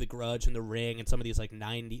about like The Grudge and The Ring and some of these like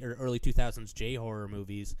 90 or early 2000s J horror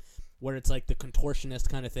movies where it's like the contortionist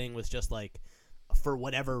kind of thing was just like for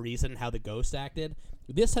whatever reason how the ghost acted.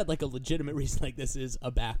 This had like a legitimate reason, like this is a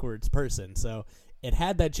backwards person, so it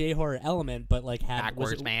had that J horror element, but like had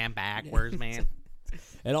backwards man.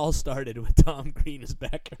 It all started with Tom Green as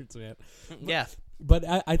backwards man. Yeah. But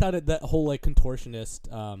I thought that whole like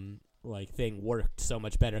contortionist like thing worked so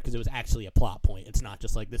much better because it was actually a plot point. It's not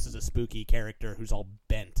just like this is a spooky character who's all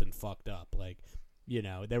bent and fucked up. Like, you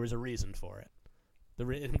know, there was a reason for it.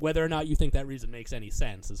 Whether or not you think that reason makes any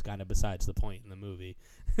sense is kind of besides the point in the movie.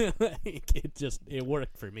 It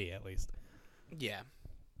worked for me at least. Yeah.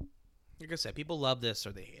 Like I said, people love this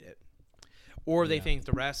or they hate it. Or they think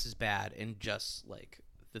the rest is bad and just like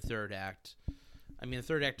the third act. I mean, the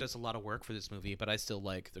third act does a lot of work for this movie, but I still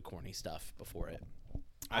like the corny stuff before it.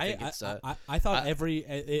 I thought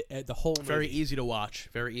the whole movie, very easy to watch.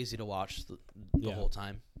 Very easy to watch the whole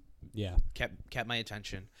time. Yeah, kept my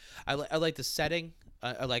attention. I like the setting.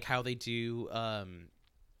 I like how they do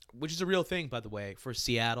which is a real thing, by the way, for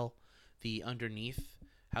Seattle. The underneath,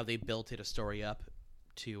 how they built it a story up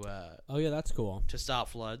to Oh yeah, that's cool. to stop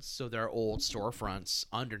floods. So there are old storefronts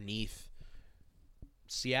underneath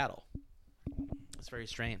Seattle. It's very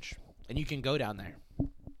strange, and you can go down there.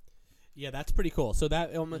 Yeah, that's pretty cool. So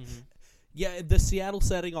that yeah, the Seattle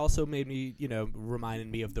setting also made me, reminded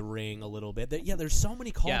me of The Ring a little bit. There's so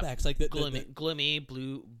many callbacks, like the Glimmy,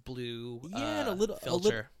 blue. yeah, and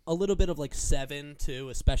filter. a little bit of like Seven too,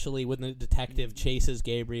 especially when the detective chases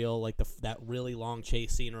Gabriel. Like that really long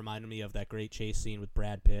chase scene reminded me of that great chase scene with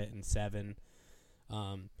Brad Pitt and Seven.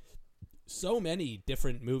 So many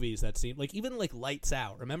different movies that seem like, even like Lights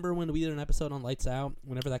Out. Remember when we did an episode on Lights Out?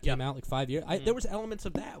 Whenever that came out, like 5 years, there was elements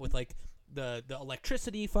of that with like the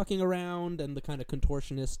electricity fucking around and the kind of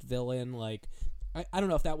contortionist villain. Like I don't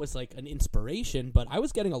know if that was like an inspiration, but I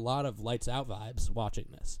was getting a lot of Lights Out vibes watching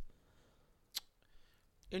this.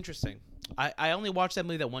 Interesting. I only watched that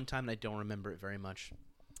movie that one time, and I don't remember it very much.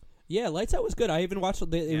 Yeah, Lights Out was good. I even watched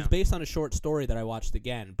it. It was based on a short story that I watched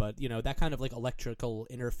again. But, that kind of like electrical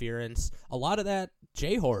interference, a lot of that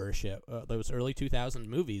J-horror shit, those early 2000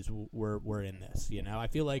 movies were in this. I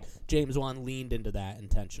feel like James Wan leaned into that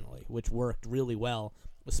intentionally, which worked really well,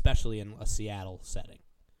 especially in a Seattle setting.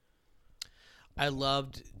 I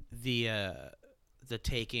loved the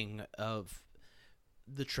taking of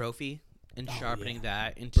the trophy and sharpening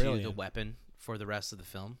that into the weapon for the rest of the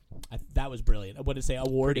film. That was brilliant. What did it say?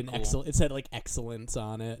 Award Pretty in cool. excellence. It said like excellence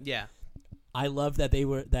on it. Yeah. I love that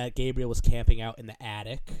that Gabriel was camping out in the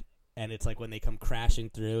attic, and it's like when they come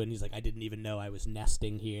crashing through, and he's like, I didn't even know I was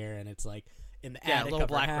nesting here, and it's like in the attic little of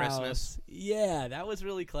Black her house. Christmas. Yeah, that was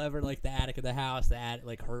really clever. Like the attic of the house,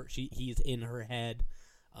 like he's in her head.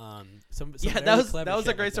 Some that was clever a shit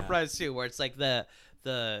great like that. surprise too, where it's like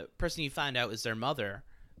the person you find out is their mother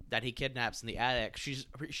that he kidnaps in the attic.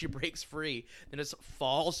 She breaks free, then just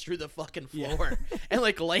falls through the fucking floor and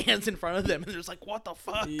like lands in front of them, and they're just like, "What the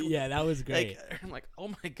fuck?" Yeah, that was great. I'm like, "Oh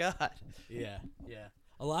my god." Yeah.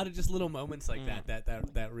 A lot of just little moments like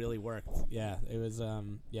that really worked. Yeah, it was.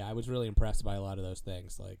 I was really impressed by a lot of those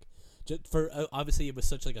things. Like, just for obviously it was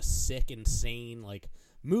such like a sick, insane like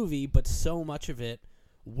movie, but so much of it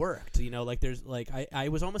worked. Like there's like I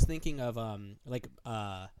was almost thinking of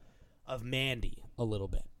Mandy a little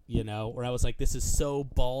bit. Where I was like, this is so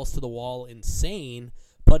balls to the wall insane,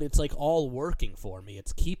 but it's like all working for me.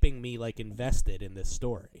 It's keeping me like invested in this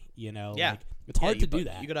story. Yeah, like, it's hard to do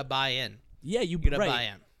that. You gotta buy in. Yeah, you gotta buy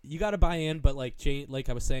in. You gotta buy in, but like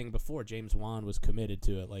I was saying before, James Wan was committed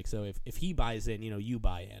to it. Like, so if he buys in, you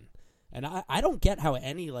buy in. And I don't get how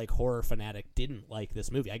any like horror fanatic didn't like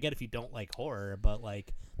this movie. I get if you don't like horror, but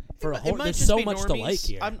like for a horror, there's so much to like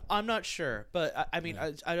here. I'm not sure, but I mean,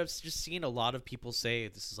 I've just seen a lot of people say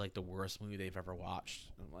this is like the worst movie they've ever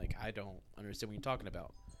watched. I'm like, I don't understand what you're talking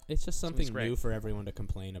about. It's just something new for everyone to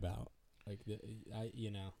complain about. Like,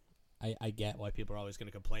 I get why people are always going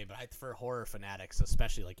to complain, but for horror fanatics,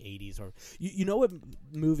 especially like 80s or you know what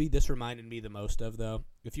movie this reminded me the most of though?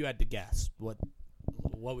 If you had to guess, what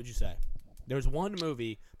would you say? There was one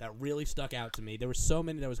movie that really stuck out to me. There were so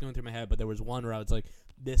many that was going through my head, but there was one where I was like,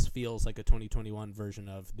 this feels like a 2021 version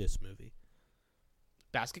of this movie.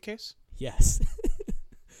 Basket Case? Yes.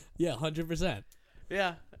 Yeah, 100%.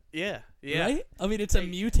 Yeah. Right? I mean, it's a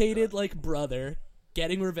mutated like brother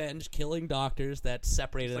getting revenge, killing doctors that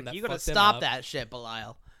separated them. Like, that you gotta fucked them stop up. that shit,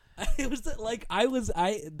 Belial. It was like I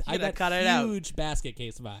got cut it out. huge Basket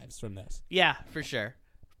Case vibes from this. Yeah, for sure.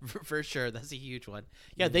 For sure, that's a huge one.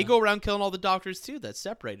 Yeah, they go around killing all the doctors too that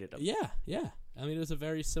separated them. Yeah. I mean, it was a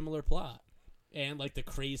very similar plot. And like the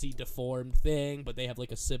crazy deformed thing, but they have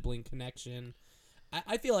like a sibling connection.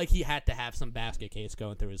 I feel like he had to have some Basket Case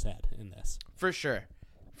going through his head in this. For sure.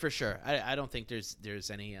 I don't think there's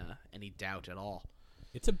any doubt at all.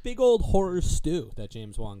 It's a big old horror stew that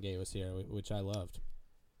James Wan gave us here, which I loved.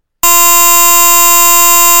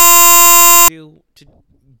 To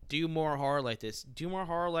do more horror like this. Do more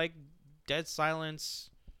horror like Dead Silence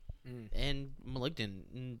and Malignant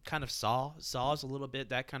and kind of Saw's a little bit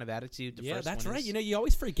that kind of attitude. The first that's one right. is, You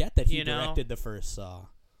always forget that he directed the first Saw.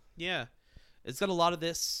 Yeah, it's got a lot of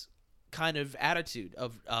this kind of attitude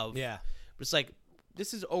of it's like,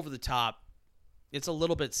 this is over the top. It's a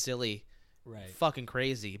little bit silly, right? Fucking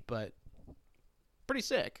crazy, but pretty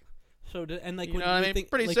sick. So and like, you when know what I mean? think,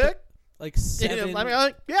 Pretty sick. Like Seven.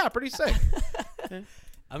 Pretty sick.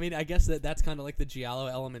 I mean, I guess that's kind of like the Giallo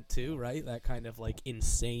element too, right? That kind of like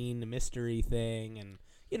insane mystery thing, and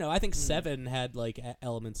I think Seven had like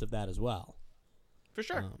elements of that as well. For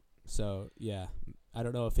sure. So yeah, I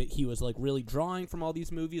don't know if he was like really drawing from all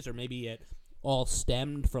these movies, or maybe it all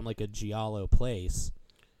stemmed from like a Giallo place.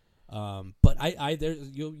 But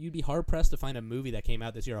you'd be hard pressed to find a movie that came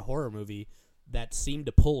out this year, a horror movie that seemed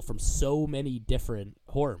to pull from so many different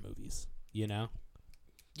horror movies. You know,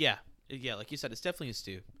 Yeah, like you said, it's definitely a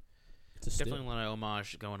stew. it's a stew. Definitely a lot of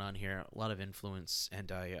homage going on here, a lot of influence,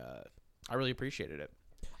 and I really appreciated it.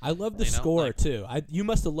 I love the You know, score like- too. You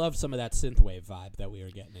must have loved some of that synthwave vibe that we were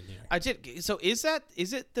getting in here. I did. So is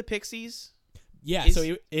it the Pixies? Yeah, is- so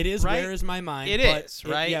it is right? Where Is My Mind? It but is,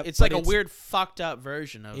 right? yeah, it's but like a weird, fucked up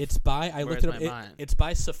version of. It's by I Where's looked it up. My Mind? It's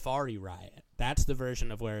by Safari Riot. That's the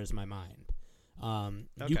version of Where Is My Mind.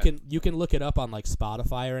 You Okay. can look it up on like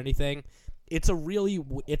Spotify or anything. It's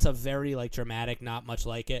a very like dramatic, not much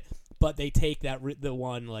like it. But they take the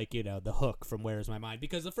one like the hook from Where Is My Mind,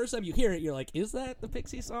 because the first time you hear it, you're like, is that the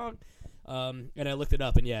Pixie song? And I looked it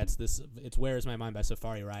up, and yeah, it's Where Is My Mind by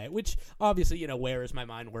Safari Riot, which obviously Where Is My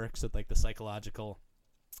Mind works with like the psychological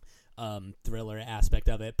thriller aspect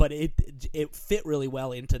of it, but it fit really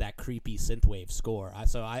well into that creepy synthwave score.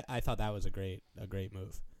 So I thought that was a great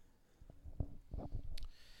move.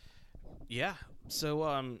 Yeah. So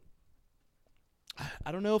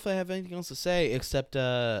I don't know if I have anything else to say except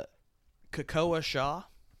Kakoa Shaw.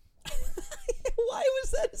 Why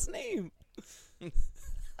was that his name?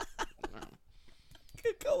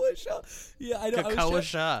 Kakoa Shaw. Yeah, I know. Kakoa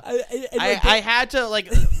Shaw. I I had to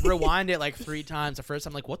like rewind it like 3 times the first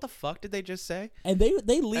time. Like, what the fuck did they just say? and they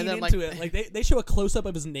lean then, into like- it. Like they show a close up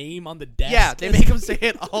of his name on the desk. Yeah, they make him say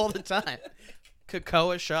it all the time.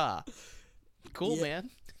 Kakoa Shaw. Cool, Yeah. man.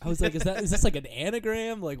 I was like, is this like an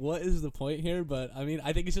anagram? Like, what is the point here? But I mean,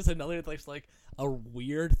 I think it's just another like a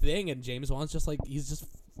weird thing, and James Wan's just like he's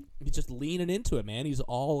just leaning into it, man. He's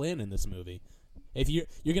all in this movie. If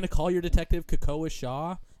you're gonna call your detective Kakoa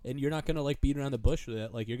Shaw, and you're not gonna like beat around the bush with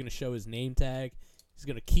it, like you're gonna show his name tag. He's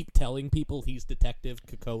gonna keep telling people he's Detective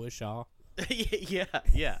Kakoa Shaw.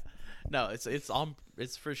 yeah. No,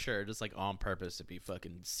 it's for sure just like on purpose to be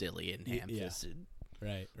fucking silly and Yeah. ham-fisted.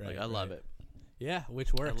 Right. Like, I love it. Yeah,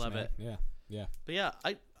 which works. love man. it. Yeah. But yeah,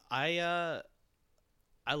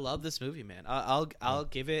 I love this movie, man. I'll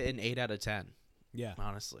give it an 8 out of 10. Yeah.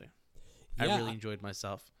 Honestly, Yeah. I really enjoyed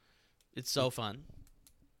myself. It's so fun.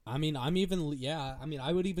 I mean, I would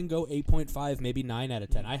even go 8.5, maybe 9 out of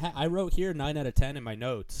 10. I wrote here 9 out of 10 in my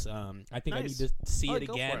notes. I think I need Nice. to see Oh, it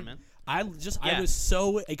go again. for it, man. I Yeah. was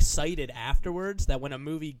so excited afterwards that when a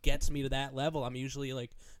movie gets me to that level, I'm usually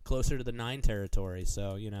like closer to the 9 territory.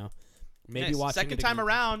 So maybe Nice. watching Second it time again-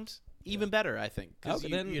 around, even better, I think. Because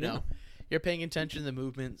Okay, then, you're paying attention to the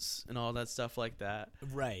movements and all that stuff like that.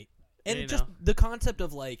 right? And You just know. the concept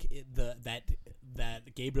of like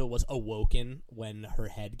that Gabriel was awoken when her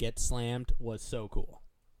head gets slammed was so cool.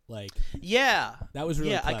 Like Yeah. that was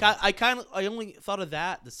really Yeah, clever. I only thought of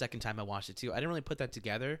that the second time I watched it too. I didn't really put that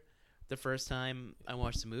together the first time I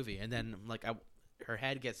watched the movie, and then like her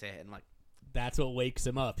head gets hit, and like That's what wakes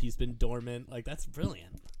him up. He's been dormant. Like that's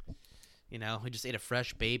brilliant. he just ate a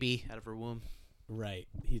fresh baby out of her womb. Right.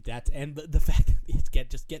 And the fact that he's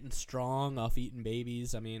just getting strong off eating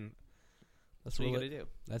babies. I mean, That's what you gotta do.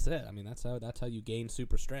 That's it. I mean, that's how you gain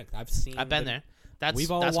super strength. I've been there. That's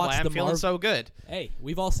We've all that's watched why I'm the feeling so good. Hey,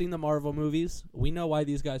 we've all seen the Marvel movies. We know why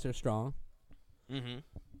these guys are strong. Mm-hmm.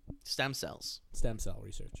 Stem cells. Stem cell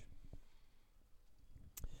research.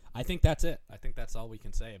 I think that's it. I think that's all we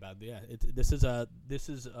can say about this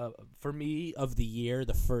is for me of the year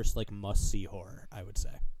the first like must see horror, I would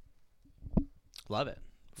say. Love it.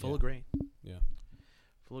 Full Yeah. agree. Yeah.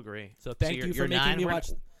 Full agree. So thank you for making me watch.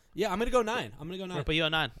 Yeah, I'm gonna go 9. I'm gonna go 9. But you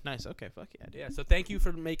on 9. Nice. Okay. Fuck yeah, dude. Yeah, so thank you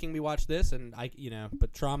for making me watch this, and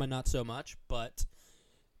but Trauma not so much. But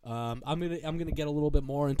I'm gonna get a little bit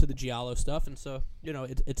more into the Giallo stuff, and so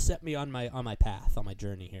it set me on my path, on my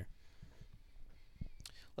journey here.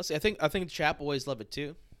 Let's see. I think the chat boys love it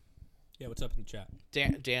too. Yeah, what's up in the chat?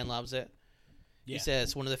 Dan loves it. Yeah. He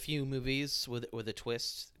says one of the few movies with a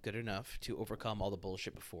twist good enough to overcome all the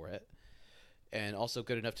bullshit before it, and also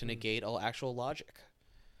good enough to negate all actual logic.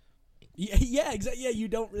 Yeah, exactly. Yeah, you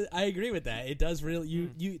don't. I agree with that. It does really.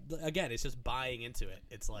 You again. It's just buying into it.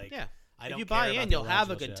 It's like Yeah. I If don't you care buy about in, the you'll have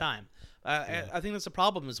a original good shit. time. Yeah. I think that's the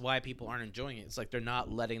problem is why people aren't enjoying it. It's like they're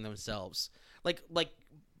not letting themselves like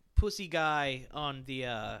Pussy Guy on the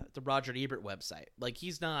Roger Ebert website. Like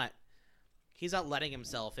he's not letting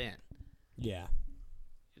himself in. Yeah.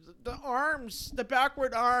 The arms, the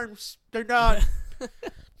backward arms, they're not.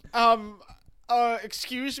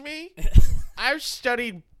 Excuse me? I've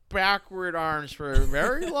studied backward arms for a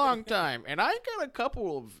very long time, and I got a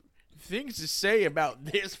couple of things to say about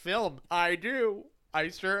this film. I do. I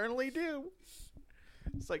certainly do.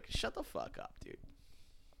 It's like, shut the fuck up, dude.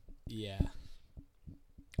 Yeah.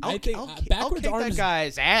 I think I'll backwards kick arms. that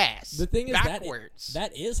guy's ass. The thing is backwards.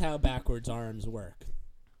 that is how backwards arms work.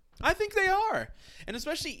 I think they are, and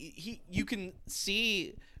especially you can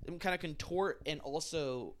see them kind of contort and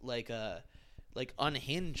also like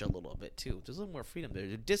unhinge a little bit too. There's a little more freedom there.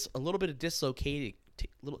 A little bit of dislocation.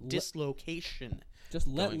 Just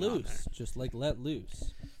let going on loose. Just like let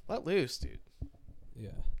loose. Let loose, dude. Yeah.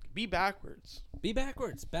 Be backwards. Be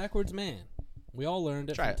backwards. Backwards man. We all learned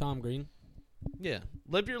it Try from it. Tom Green. Yeah,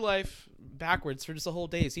 live your life backwards for just a whole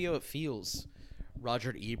day. See how it feels.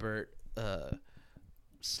 Roger Ebert,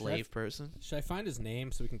 slave person. Should I find his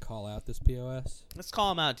name so we can call out this POS? Let's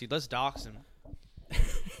call him out, dude. Let's dox him.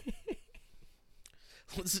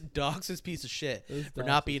 Let's dox this piece of shit Let's for dox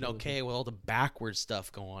not this being little okay with all the backwards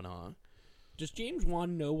stuff going on. Does James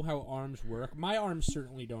Wan know how arms work? My arms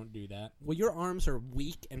certainly don't do that. Well, your arms are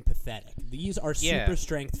weak and pathetic. These are Yeah. super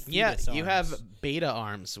strength Yeah, fetus you arms. have beta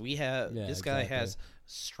arms. We have Yeah, this guy exactly. has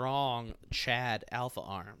strong Chad alpha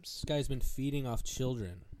arms. This guy's been feeding off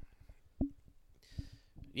children.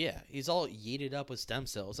 Yeah, he's all yeeted up with stem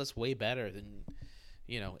cells. That's way better than,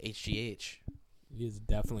 HGH. He is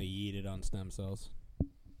definitely yeeted on stem cells. I'm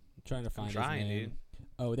trying to find his trying, name. dude.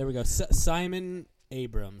 Oh, there we go. Simon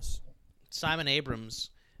Abrams. Simon Abrams,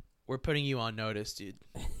 we're putting you on notice, dude.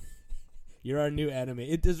 You're our new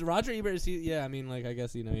enemy. Does Roger Ebert see? Yeah, I mean, like, I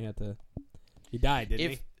guess, he had to. He died,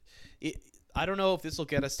 didn't he? I don't know if this will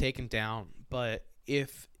get us taken down, but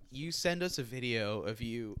if you send us a video of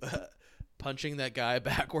you punching that guy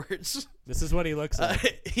backwards, This is what he looks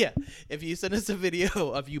like. yeah, if you send us a video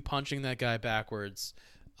of you punching that guy backwards,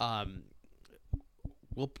 we'll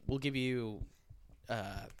give you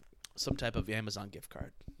some type of Amazon gift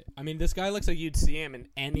card. I mean, this guy looks like you'd see him in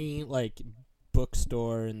any, like,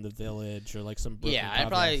 bookstore in the village or, like, some Brooklyn Yeah,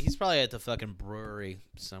 coffee house. he's probably at the fucking brewery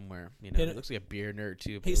somewhere. Hey, He looks like a beer nerd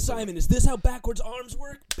too. but Hey, it was like- Simon, is this how backwards arms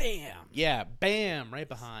work? Bam! Yeah, bam, right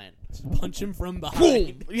behind. Just punch him from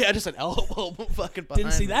behind. Boom. Yeah, just an elbow fucking behind.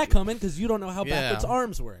 Didn't see that me. coming because you don't know how Yeah. backwards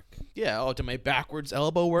arms work. Yeah. Oh, did my backwards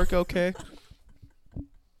elbow work okay?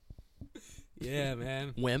 Yeah,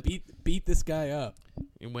 man. Wimp. Beat this guy up.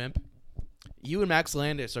 You wimp. You and Max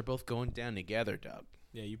Landis are both going down together, Doug.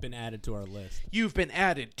 Yeah, you've been added to our list. You've been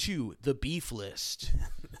added to the beef list.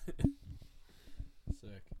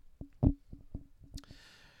 Sick.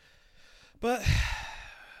 But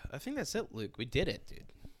I think that's it, Luke. We did it, dude.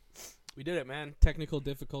 We did it, man. Technical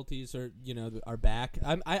difficulties are back.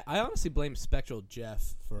 I honestly blame Spectral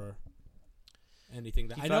Jeff for anything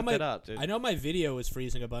that He I know. fucked it up, dude. I know my video was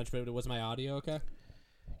freezing a bunch, but was my audio okay?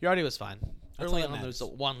 Your audio was fine. That's Early all that on, there was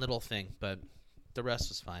matters. one little thing, but the rest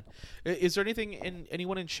was fine. Is there anything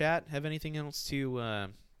anyone in chat have anything else to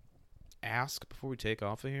ask before we take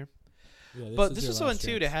off of here? Yeah, But this your is fun last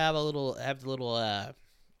too chance. to have the little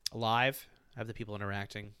live, have the people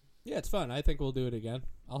interacting. Yeah, it's fun. I think we'll do it again.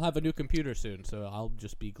 I'll have a new computer soon, so I'll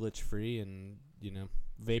just be glitch free and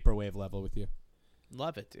vaporwave level with you.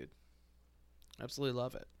 Love it, dude. Absolutely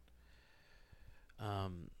love it.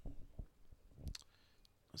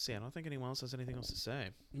 Let's see. I don't think anyone else has anything else to say.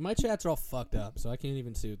 My chats are all fucked up, so I can't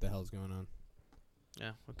even see what the hell's going on.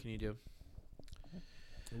 Yeah. What can you do?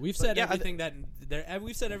 We've But said yeah, everything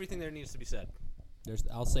we've said everything there needs to be said.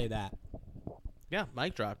 I'll say that. Yeah.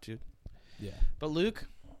 Mic drop, dude. Yeah. But Luke,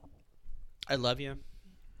 I love you.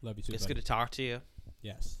 Love you too. It's buddy. good to talk to you.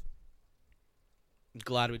 Yes.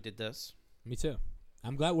 Glad we did this, Me too.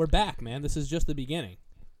 I'm glad we're back, man. This is just the beginning.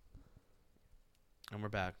 and we're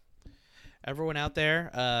back. Everyone out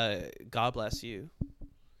there, God bless you.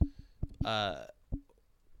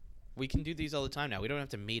 We can do these all the time now. We don't have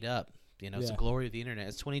to meet up. It's the Yeah. glory of the internet.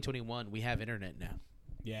 It's 2021. We have internet now.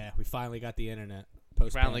 Yeah, we finally got the internet.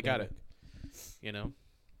 Finally got it.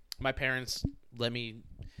 My parents let me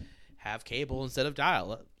have cable instead of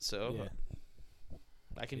dial-up, so Yeah.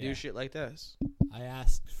 I can Yeah. do shit like this. I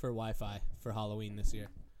asked for Wi-Fi for Halloween this year.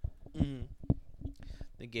 Mm.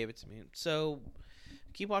 They gave it to me. So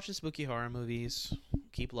keep watching spooky horror movies.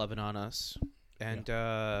 Keep loving on us, and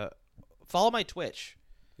follow my Twitch.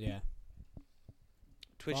 Yeah.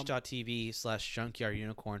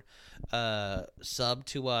 Twitch.tv/junkyardunicorn. Sub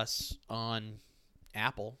to us on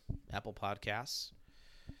Apple Podcasts.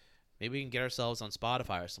 Maybe we can get ourselves on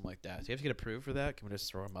Spotify or something like that. Do you have to get approved for that? Can we just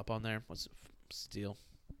throw them up on there? What's the deal?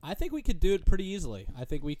 I think we could do it pretty easily. I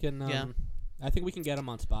think we can. Yeah. I think we can get them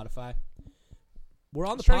on Spotify. We're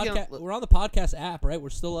on the Let's try to get podcast. on- We're on the podcast app, right? We're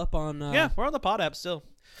still up on. Yeah, we're on the pod app still.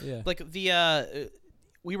 Yeah. Like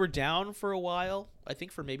we were down for a while. I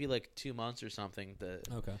think for maybe like 2 months or something.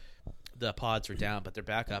 Okay. The pods were down, but they're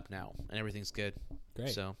back up now, and everything's good. Great.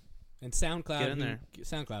 So And SoundCloud. Get in there.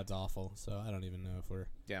 SoundCloud's awful, so I don't even know if we're.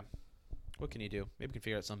 What can you do? Maybe we can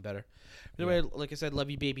figure out something better. Anyway, like I said, love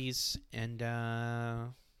you, babies, and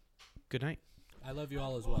good night. I love you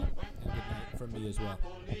all as well. And good night from me as well.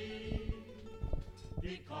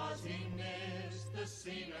 Because he missed the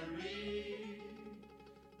scenery,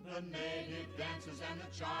 the native dances and the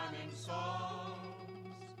charming songs.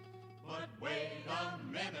 But wait a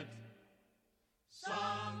minute,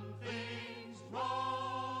 something's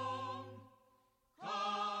wrong,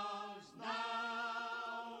 'cause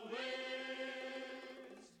now it's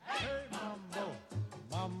Hey mambo,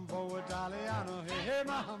 mambo Italiano, hey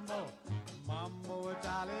mambo, mambo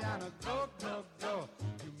Italiano, go, go, go.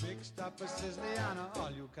 You mixed up a Siciliano,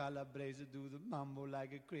 all you Calabrese do the mambo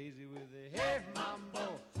like a crazy with a hey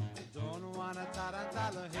mambo. Don't wanna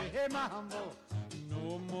tarantella, hey mambo,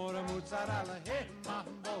 no more mozzarella, hey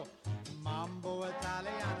mambo. Mambo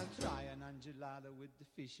Italiano, try an enchilada with the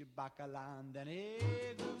fish bacala and then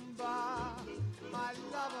hey Goomba. I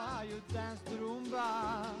love how you dance the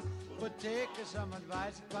rumba, but take some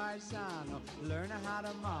advice, paisano. Learn how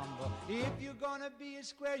to mambo. If you're gonna be a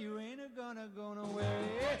square, you ain't gonna go nowhere.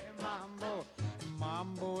 Hey mambo,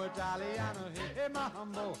 mambo Italiano, hey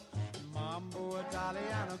mambo, mambo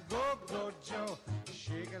Italiano, go go Joe.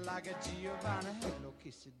 Shake it like a Giovanna. Hello,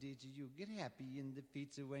 kiss it, did you get happy in the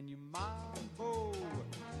pizza when you mambo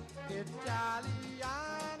Italiano?